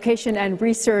of Education and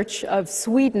Research of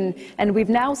Sweden. And we've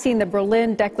now seen the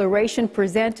Berlin Declaration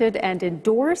presented and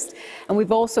endorsed, and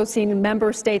we've also seen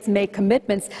member states make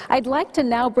commitments. I'd like to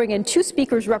now bring in two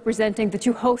speakers representing the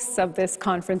two hosts of this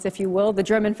conference, if you will, the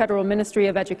German Federal Ministry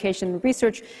of Education and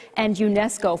Research and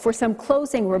UNESCO, for some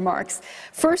closing remarks.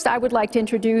 First, I would like to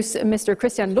introduce Mr.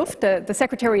 Christian Luft, the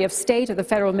Secretary of State of the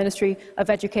Federal Ministry of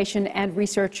Education and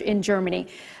Research in Germany.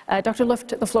 Dr.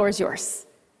 Luft, the floor is yours.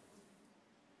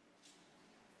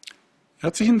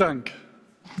 Herzlichen Dank.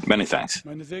 Many thanks.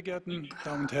 Meine sehr geehrten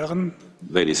Damen und Herren,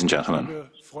 ladies and gentlemen,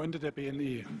 Freunde der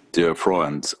BNE. Dear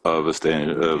friends of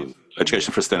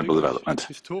Education for Sustainable Development,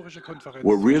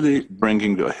 we're really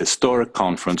bringing a historic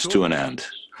conference to an end.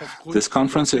 This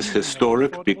conference is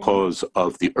historic because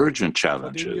of the urgent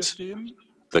challenges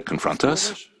that confront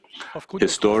us,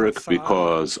 historic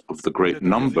because of the great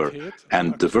number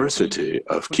and diversity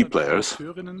of key players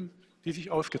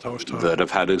that have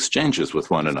had exchanges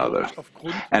with one another,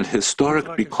 and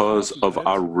historic because of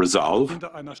our resolve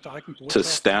to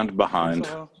stand behind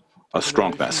a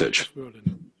strong message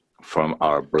from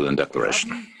our Berlin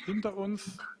Declaration.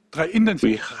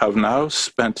 We have now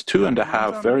spent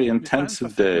 2.5 very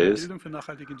intensive days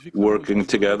working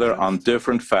together on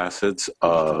different facets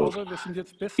of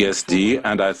ESD,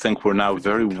 and I think we're now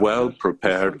very well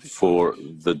prepared for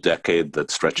the decade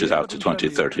that stretches out to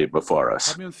 2030 before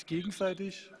us.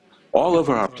 All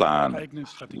over our plan,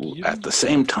 at the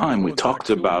same time, we talked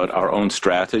about our own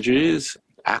strategies,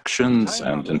 actions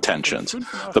and intentions.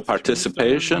 The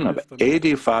participation of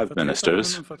 85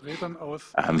 ministers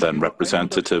and then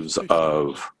representatives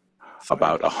of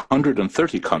about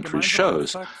 130 countries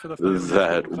shows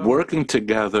that working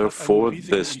together for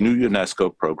this new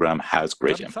UNESCO program has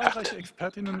great impact.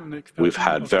 We've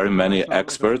had very many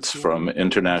experts from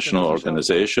international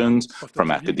organizations, from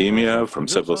academia, from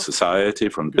civil society,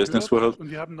 from business world.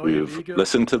 We've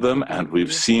listened to them and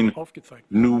we've seen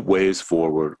new ways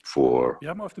forward for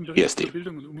ESD.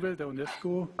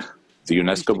 The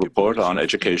UNESCO report on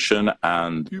education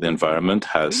and the environment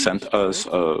has sent us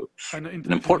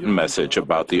an important message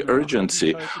about the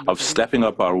urgency of stepping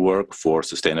up our work for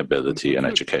sustainability and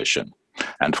education.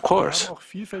 And of course,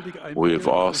 we've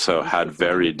also had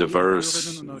very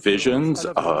diverse visions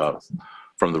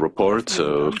from the reports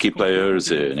of key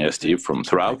players in ESD from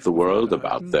throughout the world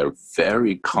about their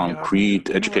very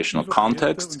concrete educational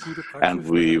contexts, and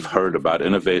we've heard about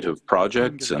innovative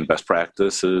projects and best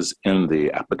practices in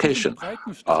the application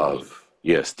of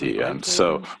ESD. And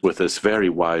so with this very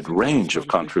wide range of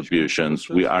contributions,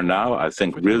 we are now, I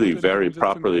think, really very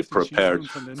properly prepared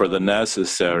for the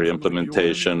necessary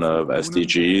implementation of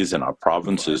SDGs in our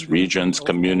provinces, regions,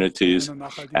 communities,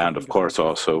 and of course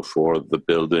also for the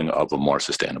building of a more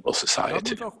sustainable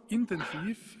society.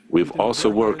 We've also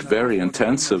worked very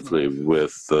intensively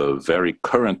with the very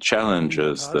current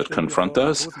challenges that confront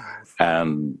us,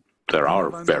 and there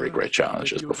are very great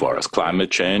challenges before us: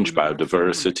 climate change,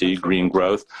 biodiversity, green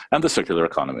growth, and the circular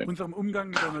economy.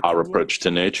 Our approach to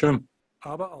nature,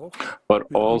 but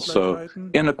also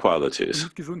inequalities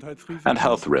and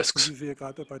health risks,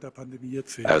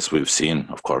 as we've seen,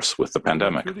 of course, with the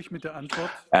pandemic.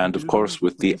 And, of course,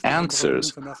 with the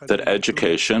answers that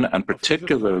education, and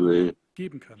particularly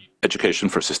education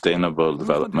for sustainable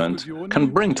development, can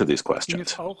bring to these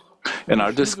questions. In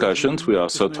our discussions, we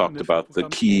also talked about the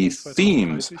key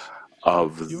themes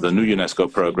of the new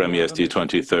UNESCO program, ESD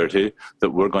 2030, that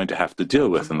we're going to have to deal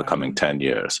with in the coming 10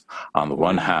 years. On the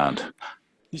one hand,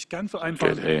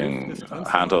 getting a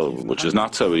handle, which is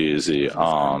not so easy,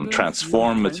 on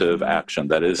transformative action,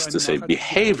 that is to say,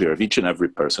 behavior of each and every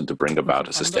person to bring about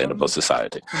a sustainable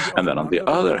society. And then on the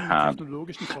other hand,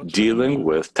 dealing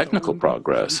with technical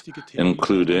progress,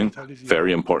 including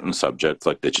very important subjects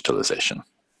like digitalization.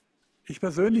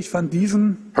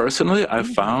 Personally, I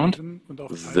found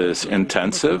this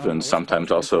intensive and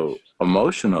sometimes also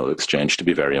emotional exchange to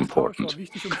be very important.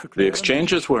 The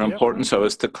exchanges were important so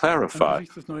as to clarify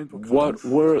what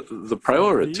were the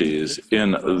priorities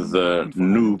in the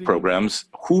new programs,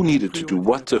 who needed to do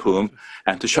what to whom,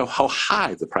 and to show how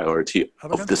high the priority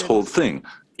of this whole thing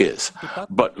is.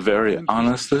 But very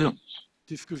honestly,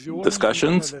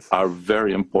 discussions are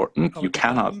very important. You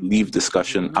cannot leave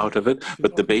discussion out of it,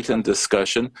 but debate and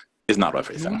discussion is not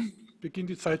everything.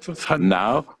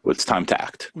 Now it's time to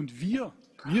act.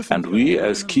 And we,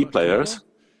 as key players,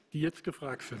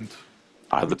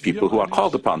 are the people who are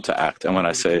called upon to act. And when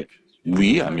I say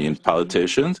we, I mean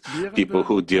politicians, people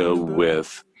who deal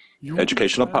with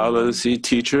educational policy,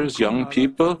 teachers, young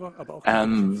people,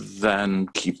 and then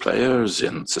key players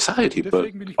in society,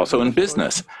 but also in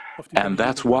business. And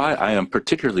that's why I am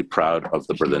particularly proud of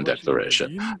the Berlin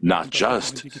Declaration, not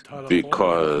just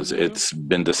because it's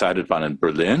been decided upon in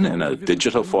Berlin in a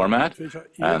digital format,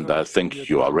 and I think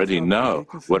you already know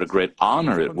what a great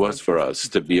honor it was for us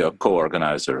to be a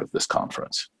co-organizer of this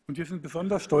conference.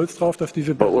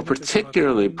 But we're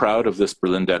particularly proud of this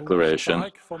Berlin Declaration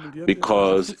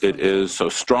because it is so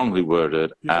strongly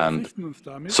worded and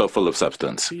so full of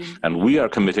substance. And we are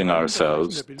committing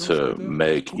ourselves to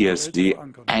make ESD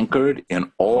anchored in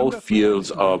all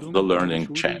fields of the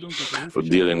learning chain. We're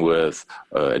dealing with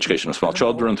education of small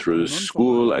children through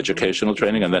school, educational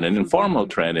training, and then in informal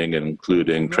training,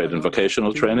 including trade and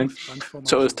vocational training,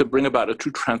 so as to bring about a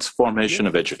true transformation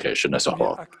of education as a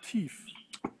whole.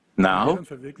 Now,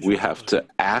 we have to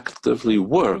actively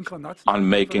work on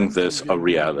making this a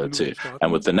reality.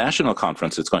 And with the national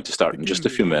conference, it's going to start in just a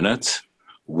few minutes.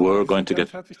 We're going to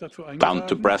get down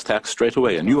to brass tacks straight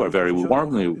away. And you are very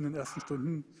warmly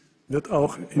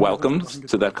welcomed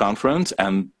to that conference,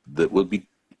 and that will be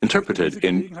interpreted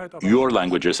in your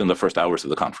languages in the first hours of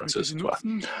the conferences as well.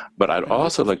 But I'd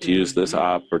also like to use this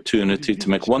opportunity to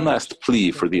make one last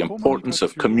plea for the importance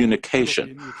of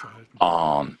communication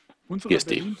on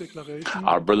ESD.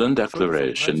 Our Berlin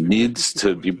Declaration needs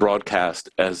to be broadcast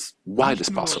as wide as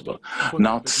possible,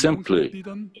 not simply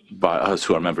by us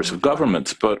who are members of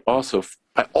government, but also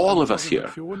by all of us here,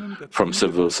 from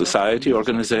civil society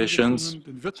organizations,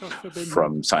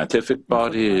 from scientific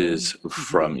bodies,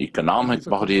 from economic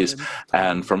bodies,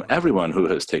 and from everyone who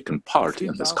has taken part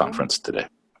in this conference today.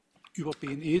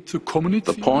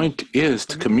 The point is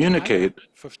to communicate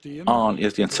on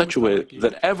ESD in such a way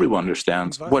that everyone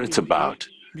understands what it's about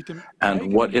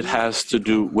and what it has to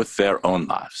do with their own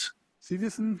lives.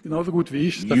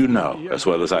 You know, as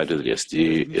well as I do, that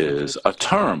ESD is a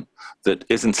term that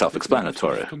isn't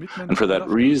self-explanatory. And for that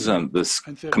reason, this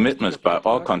commitment by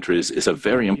all countries is a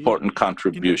very important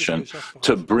contribution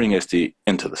to bring ESD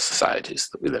into the societies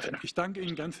that we live in.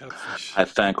 I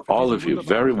thank all of you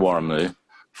very warmly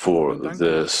for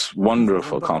this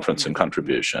wonderful conference and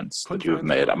contributions that you have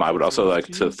made. I would also like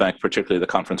to thank particularly the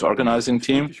conference organizing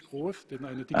team.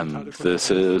 And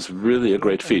this is really a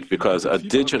great feat because a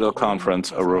digital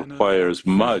conference requires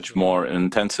much more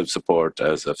intensive support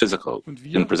as a physical,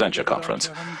 in-presential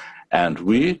conference. And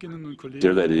we,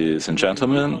 dear ladies and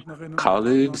gentlemen,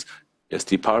 colleagues,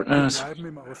 ESD partners,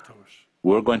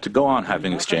 we're going to go on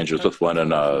having exchanges with one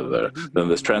another. Then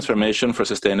this transformation for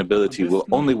sustainability will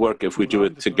only work if we do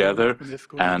it together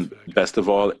and, best of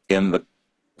all, in the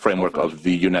framework of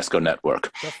the UNESCO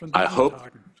network. I hope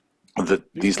that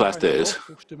these last days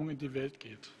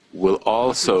will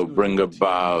also bring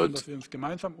about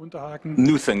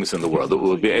new things in the world, that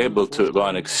we'll be able to go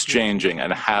on exchanging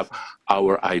and have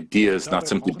our ideas not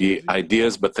simply be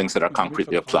ideas, but things that are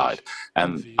concretely applied.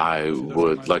 And I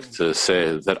would like to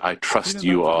say that I trust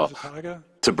you all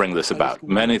to bring this about.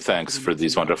 Many thanks for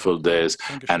these wonderful days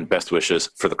and best wishes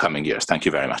for the coming years. Thank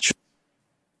you very much.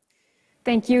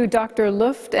 Thank you, Dr.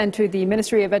 Luft, and to the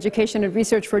Ministry of Education and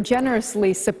Research for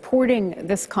generously supporting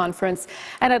this conference.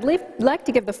 And I'd like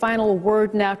to give the final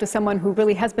word now to someone who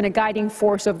really has been a guiding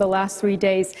force over the last 3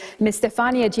 days, Ms.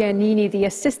 Stefania Giannini, the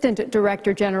Assistant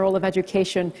Director General of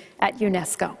Education at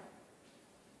UNESCO.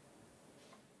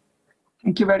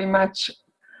 Thank you very much,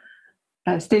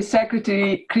 State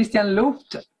Secretary Christian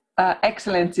Luft.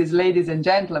 Excellencies, ladies and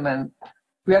gentlemen,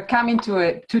 we are coming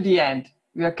to the end.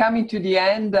 We are coming to the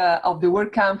end of the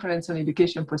World Conference on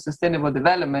Education for Sustainable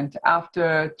Development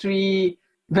after 3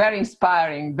 very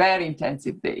inspiring, very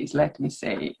intensive days, let me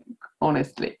say,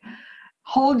 honestly.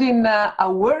 Holding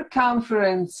a World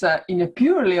Conference in a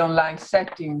purely online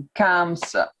setting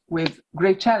comes with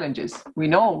great challenges. We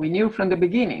knew from the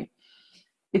beginning.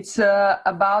 It's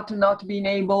about not being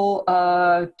able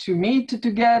to meet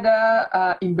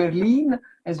together in Berlin,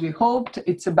 as we hoped.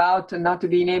 It's about not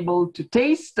being able to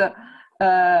taste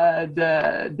the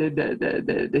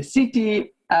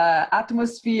city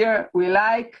atmosphere we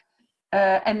like,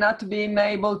 and not being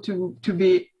able to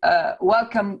be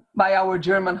welcomed by our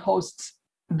German hosts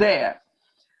there.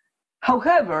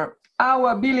 However,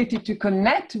 our ability to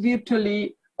connect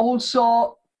virtually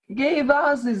also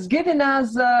is giving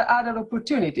us other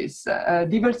opportunities,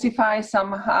 diversify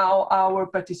somehow our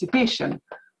participation.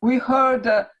 We heard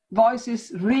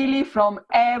voices really from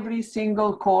every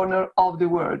single corner of the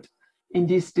world in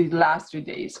these last 3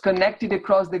 days, connected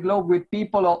across the globe with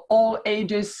people of all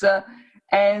ages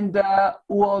and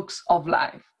walks of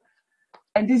life.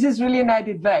 And this is really an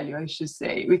added value, I should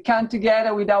say. We come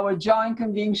together with our joint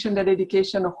conviction that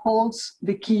education holds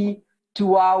the key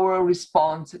to our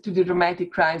response to the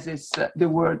dramatic crisis the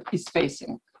world is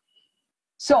facing.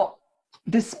 So,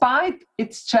 despite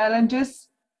its challenges,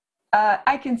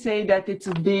 I can say that it's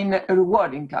been a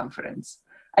rewarding conference.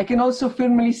 I can also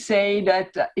firmly say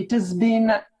that it has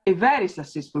been a very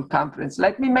successful conference.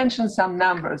 Let me mention some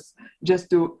numbers just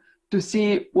to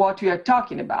see what we are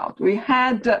talking about. We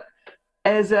had,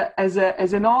 as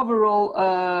an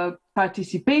overall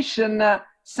participation,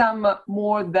 some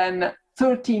more than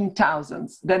 13,000.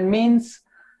 That means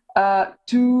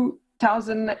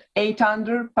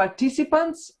 2,800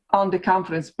 participants on the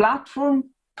conference platform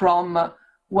from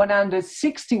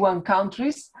 161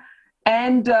 countries,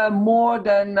 and more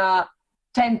than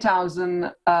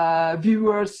 10,000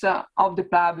 viewers of the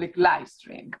public live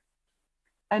stream.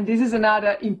 And this is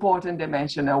another important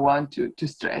dimension I want to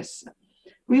stress.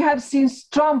 We have seen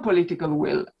strong political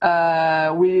will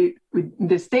with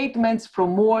the statements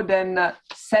from more than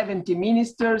 70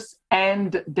 ministers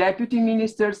and deputy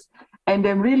ministers, and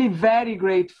I'm really very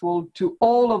grateful to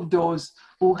all of those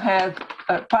who have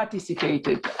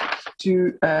participated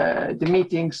to the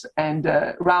meetings and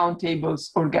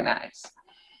roundtables organized.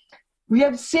 We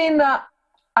have seen a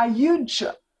huge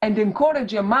and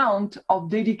encouraging amount of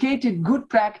dedicated good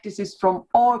practices from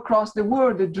all across the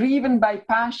world, driven by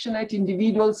passionate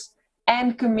individuals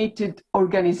and committed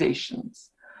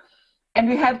organizations. And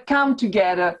we have come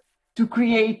together to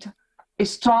create a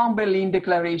strong Berlin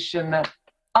Declaration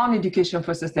on Education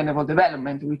for Sustainable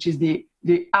Development, which is the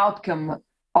outcome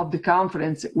of the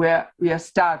conference where we are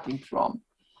starting from.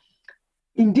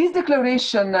 In this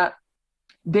declaration,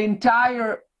 the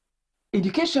entire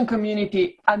education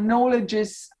community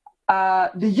acknowledges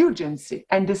the urgency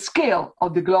and the scale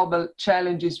of the global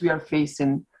challenges we are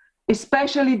facing,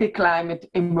 especially the climate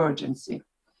emergency.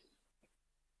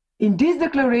 In this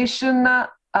declaration,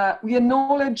 we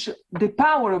acknowledge the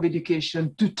power of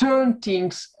education to turn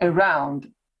things around.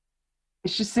 I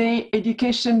should say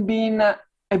education being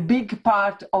a big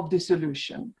part of the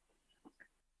solution.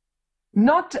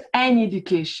 Not any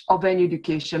education, of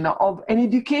an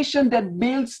education that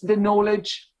builds the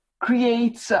knowledge,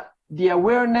 creates the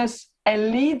awareness,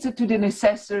 and leads to the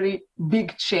necessary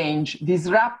big change,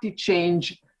 disruptive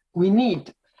change we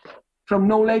need, from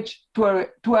knowledge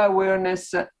to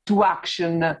awareness, to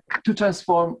action, to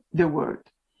transform the world.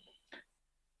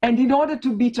 And in order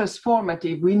to be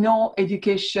transformative, we know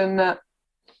education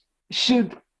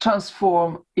should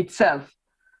transform itself.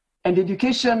 And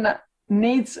education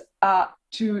needs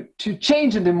to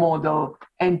change the model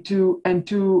and to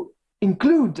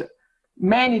include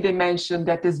many dimensions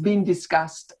that has been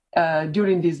discussed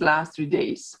during these last 3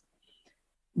 days.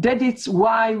 That is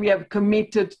why we have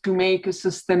committed to make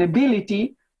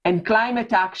sustainability and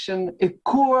climate action a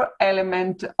core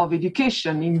element of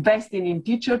education, investing in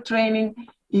teacher training,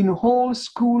 in whole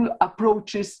school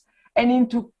approaches, and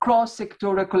into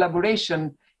cross-sectoral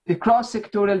collaboration. The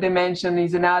cross-sectoral dimension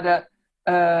is another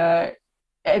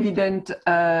evident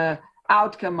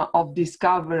outcome of this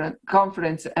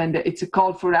conference, and it's a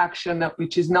call for action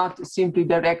which is not simply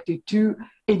directed to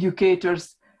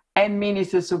educators and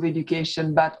ministers of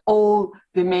education, but all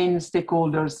the main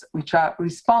stakeholders which are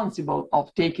responsible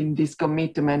of taking this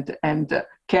commitment and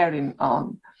carrying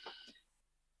on.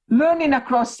 Learning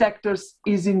across sectors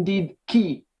is indeed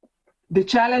key. The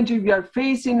challenges we are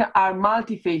facing are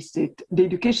multifaceted. The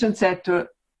education sector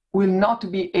will not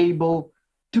be able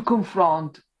to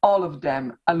confront all of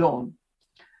them alone.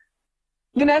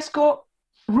 UNESCO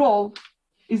role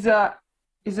is a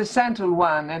central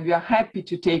one, and we are happy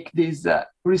to take this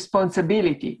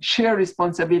responsibility, share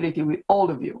responsibility with all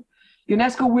of you.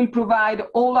 UNESCO will provide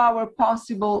all our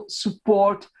possible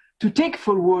support to take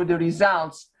forward the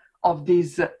results of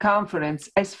this conference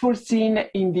as foreseen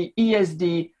in the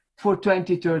ESD for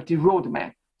 2030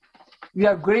 roadmap. We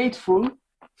are grateful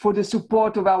for the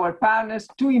support of our partners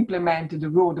to implement the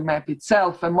roadmap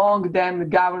itself, among them the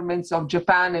governments of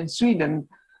Japan and Sweden.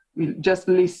 We'll just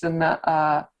listen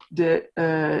the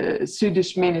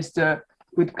Swedish minister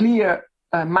with clear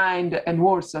mind and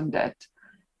words on that.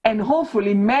 And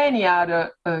hopefully many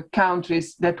other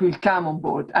countries that will come on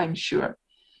board, I'm sure.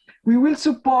 We will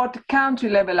support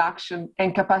country-level action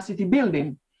and capacity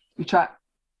building, which are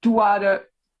two other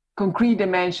concrete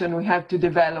dimensions we have to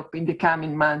develop in the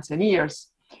coming months and years.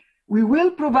 We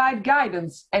will provide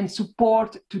guidance and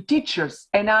support to teachers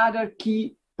and other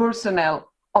key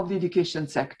personnel of the education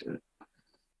sector.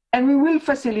 And we will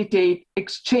facilitate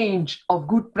exchange of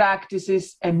good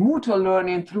practices and mutual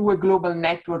learning through a global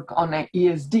network on an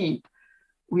ESD.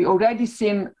 We already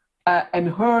seen and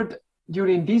heard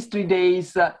during these 3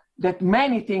 days that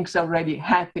many things are already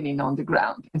happening on the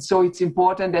ground. And so it's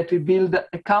important that we build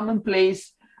a common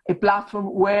place, a platform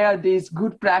where these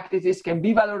good practices can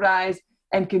be valorized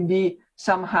and can be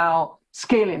somehow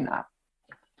scaling up.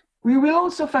 We will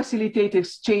also facilitate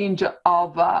exchange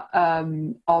of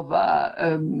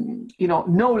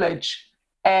knowledge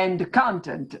and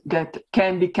content that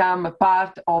can become a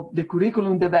part of the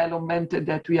curriculum development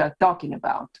that we are talking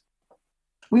about.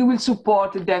 We will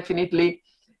support definitely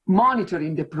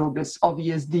monitoring the progress of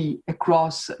ESD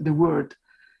across the world.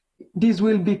 This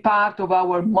will be part of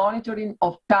our monitoring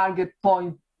of target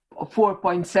point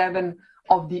 4.7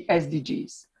 of the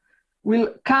SDGs.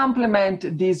 We'll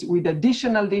complement this with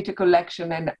additional data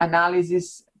collection and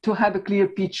analysis to have a clear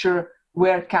picture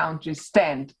where countries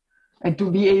stand and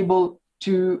to be able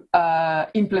to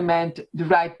implement the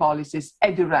right policies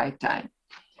at the right time.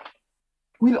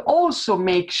 We'll also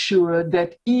make sure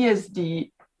that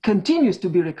ESD continues to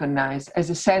be recognized as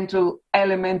a central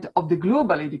element of the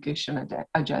global education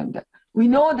agenda. We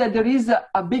know that there is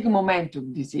a big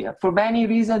momentum this year. For many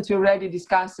reasons we already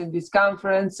discussed in this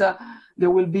conference, there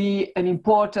will be an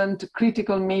important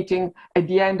critical meeting at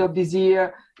the end of this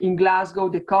year in Glasgow,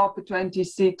 the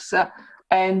COP26,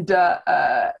 and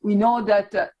we know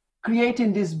that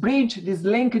creating this bridge, these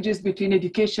linkages between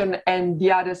education and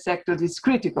the other sectors is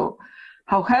critical.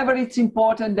 However, it's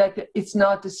important that it's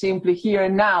not simply here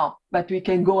and now, but we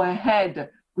can go ahead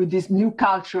with this new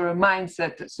cultural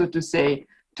mindset, so to say,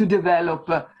 to develop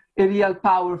a real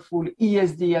powerful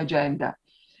ESD agenda.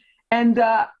 And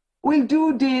we'll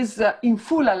do this in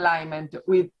full alignment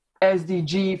with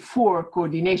SDG 4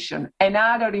 coordination and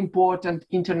other important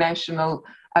international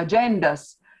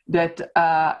agendas that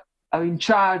are in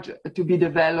charge to be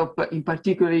developed, in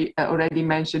particular, already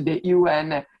mentioned the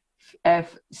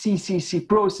UNFCCC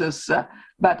process.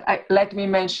 But let me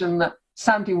mention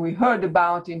something we heard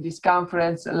about in this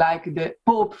conference, like the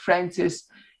Pope Francis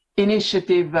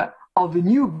initiative of a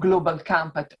new global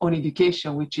compact on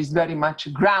education, which is very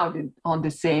much grounded on the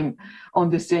same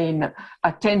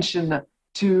attention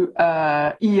to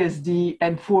ESD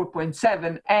and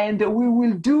 4.7. And we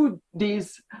will do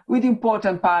this with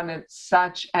important partners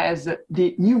such as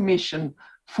the new Mission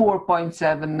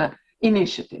 4.7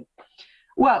 initiative.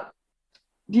 Well,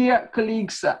 dear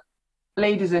colleagues,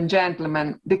 ladies and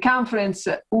gentlemen, the conference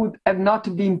would have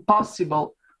not been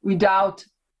possible without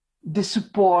the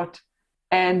support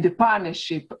and the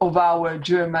partnership of our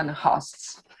German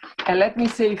hosts. And let me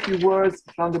say a few words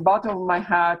from the bottom of my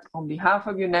heart on behalf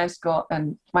of UNESCO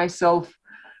and myself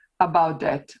about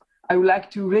that. I would like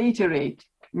to reiterate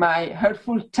my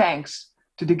heartfelt thanks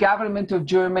to the government of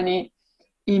Germany,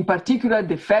 in particular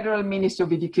the Federal Ministry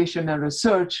of Education and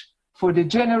Research, for the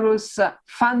generous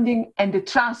funding and the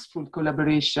trustful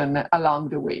collaboration along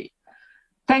the way.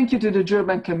 Thank you to the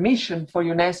German Commission for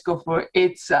UNESCO for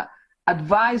its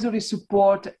advisory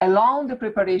support along the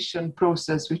preparation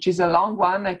process, which is a long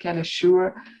one, I can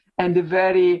assure, and a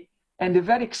very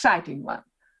exciting one.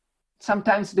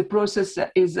 Sometimes the process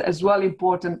is as well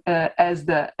important as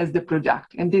the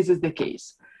product, and this is the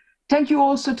case. Thank you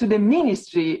also to the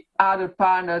ministry, other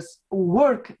partners who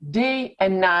work day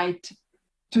and night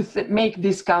to make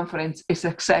this conference a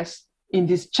success in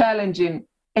this challenging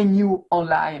and new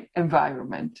online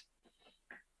environment.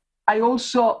 I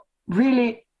also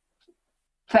really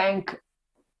thank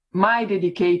my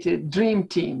dedicated dream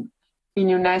team in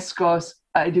UNESCO's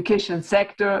education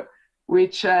sector,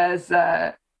 which has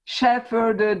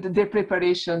shepherded the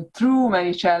preparation through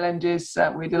many challenges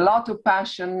with a lot of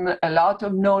passion, a lot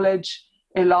of knowledge,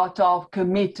 a lot of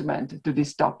commitment to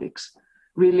these topics.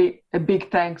 Really a big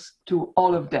thanks to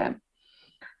all of them.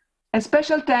 And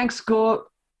special thanks go,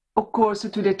 of course,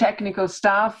 to the technical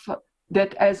staff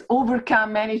that has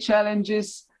overcome many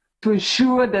challenges to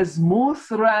ensure the smooth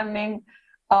running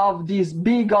of this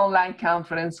big online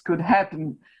conference could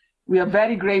happen. We are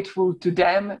very grateful to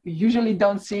them. We usually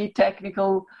don't see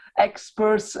technical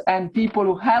experts and people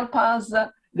who help us.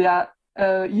 They are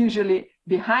usually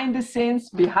behind the scenes,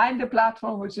 behind the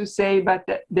platform, which you say, but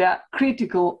they are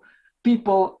critical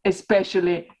people,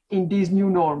 especially in this new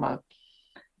normal.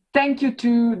 Thank you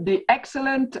to the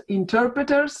excellent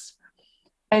interpreters,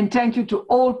 and thank you to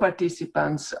all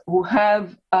participants who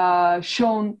have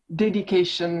shown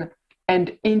dedication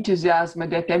and enthusiasm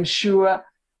that I'm sure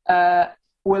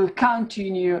will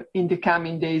continue in the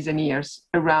coming days and years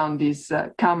around this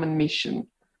common mission.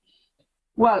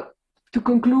 Well, to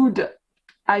conclude,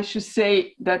 I should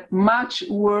say that much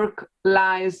work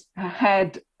lies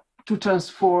ahead to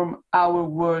transform our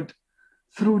world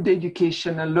through the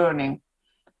education and learning,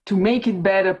 to make it a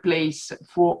better place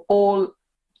for all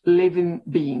living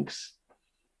beings.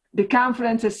 The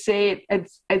conference, as said,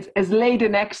 has laid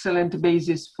an excellent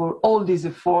basis for all these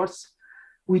efforts.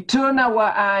 We turn our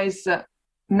eyes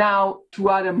now to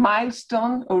other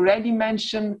milestones already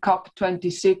mentioned,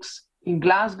 COP26 in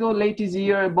Glasgow late this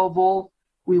year. Above all,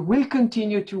 we will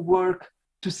continue to work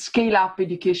to scale up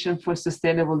education for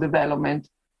sustainable development,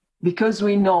 because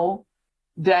we know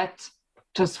that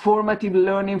transformative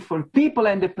learning for people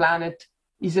and the planet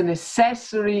is a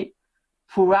necessary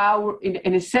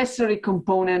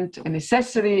component, a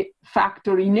necessary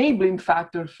factor, enabling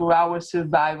factor for our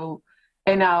survival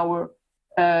and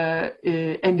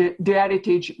the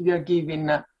heritage we are giving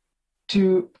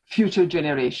to future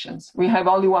generations. We have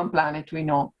only one planet, we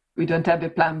know. We don't have a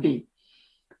plan B.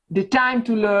 The time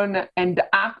to learn and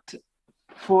act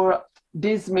for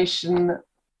this mission,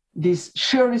 these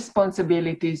shared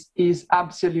responsibilities, is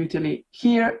absolutely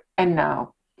here and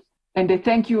now. And I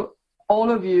thank you, all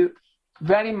of you,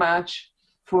 very much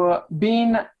for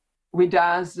being with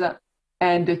us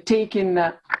and taking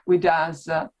with us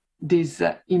this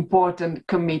important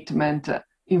commitment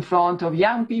in front of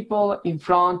young people, in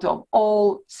front of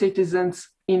all citizens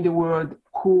in the world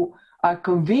who are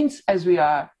convinced, as we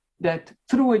are, that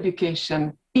through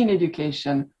education, in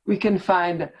education, we can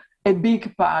find a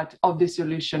big part of the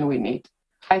solution we need.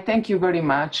 I thank you very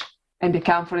much, and the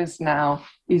conference now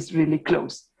is really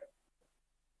closed.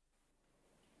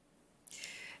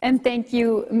 And thank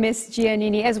you, Ms.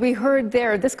 Giannini. As we heard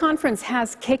there, this conference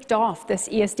has kicked off this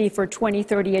ESD for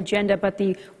 2030 agenda, but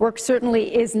the work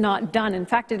certainly is not done. In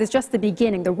fact, it is just the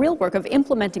beginning. The real work of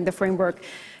implementing the framework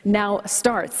now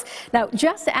starts. Now,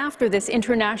 just after this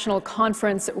international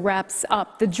conference wraps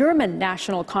up, the German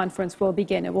National Conference will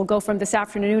begin. It will go from this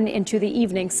afternoon into the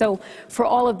evening. So for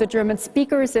all of the German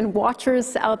speakers and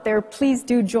watchers out there, please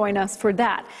do join us for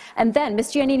that. And then,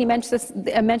 Ms. Giannini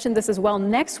mentioned this as well.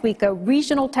 Next week,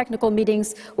 regional technical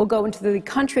meetings will go into the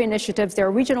country initiatives. There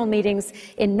are regional meetings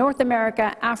in North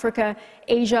America, Africa,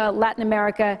 Asia, Latin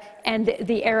America, and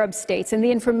the Arab states. And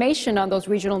the information on those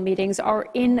regional meetings are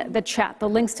in the chat, the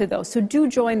links to those. So do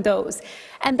join those.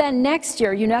 And then next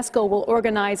year, UNESCO will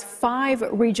organize 5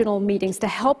 regional meetings to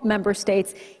help member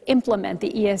states implement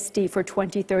the ESD for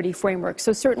 2030 framework.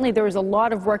 So certainly there is a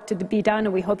lot of work to be done,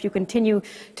 and we hope you continue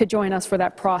to join us for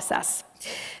that process.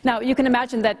 Now, you can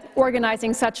imagine that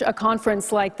organizing such a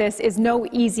conference like this is no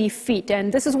easy feat,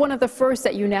 and this is one of the first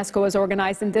that UNESCO has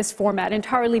organized in this format,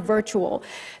 entirely virtual.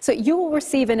 So you will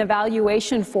receive an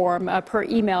evaluation form per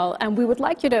email, and we would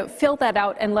like you to fill that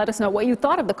out and let us know what you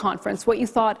thought of the conference, what you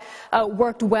thought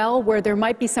worked well, where there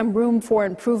might be some room for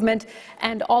improvement,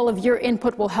 and all of your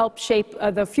input will help shape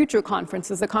the future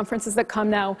conferences, the conferences that come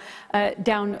now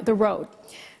down the road.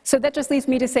 So that just leaves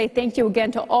me to say thank you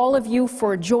again to all of you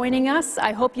for joining us.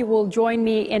 I hope you will join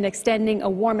me in extending a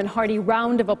warm and hearty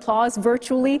round of applause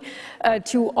virtually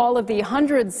to all of the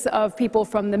hundreds of people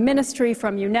from the ministry,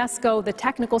 from UNESCO, the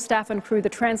technical staff and crew, the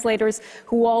translators,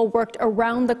 who all worked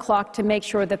around the clock to make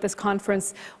sure that this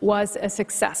conference was a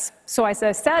success. So as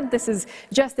I said, this is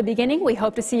just the beginning. We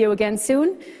hope to see you again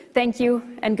soon. Thank you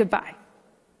and goodbye.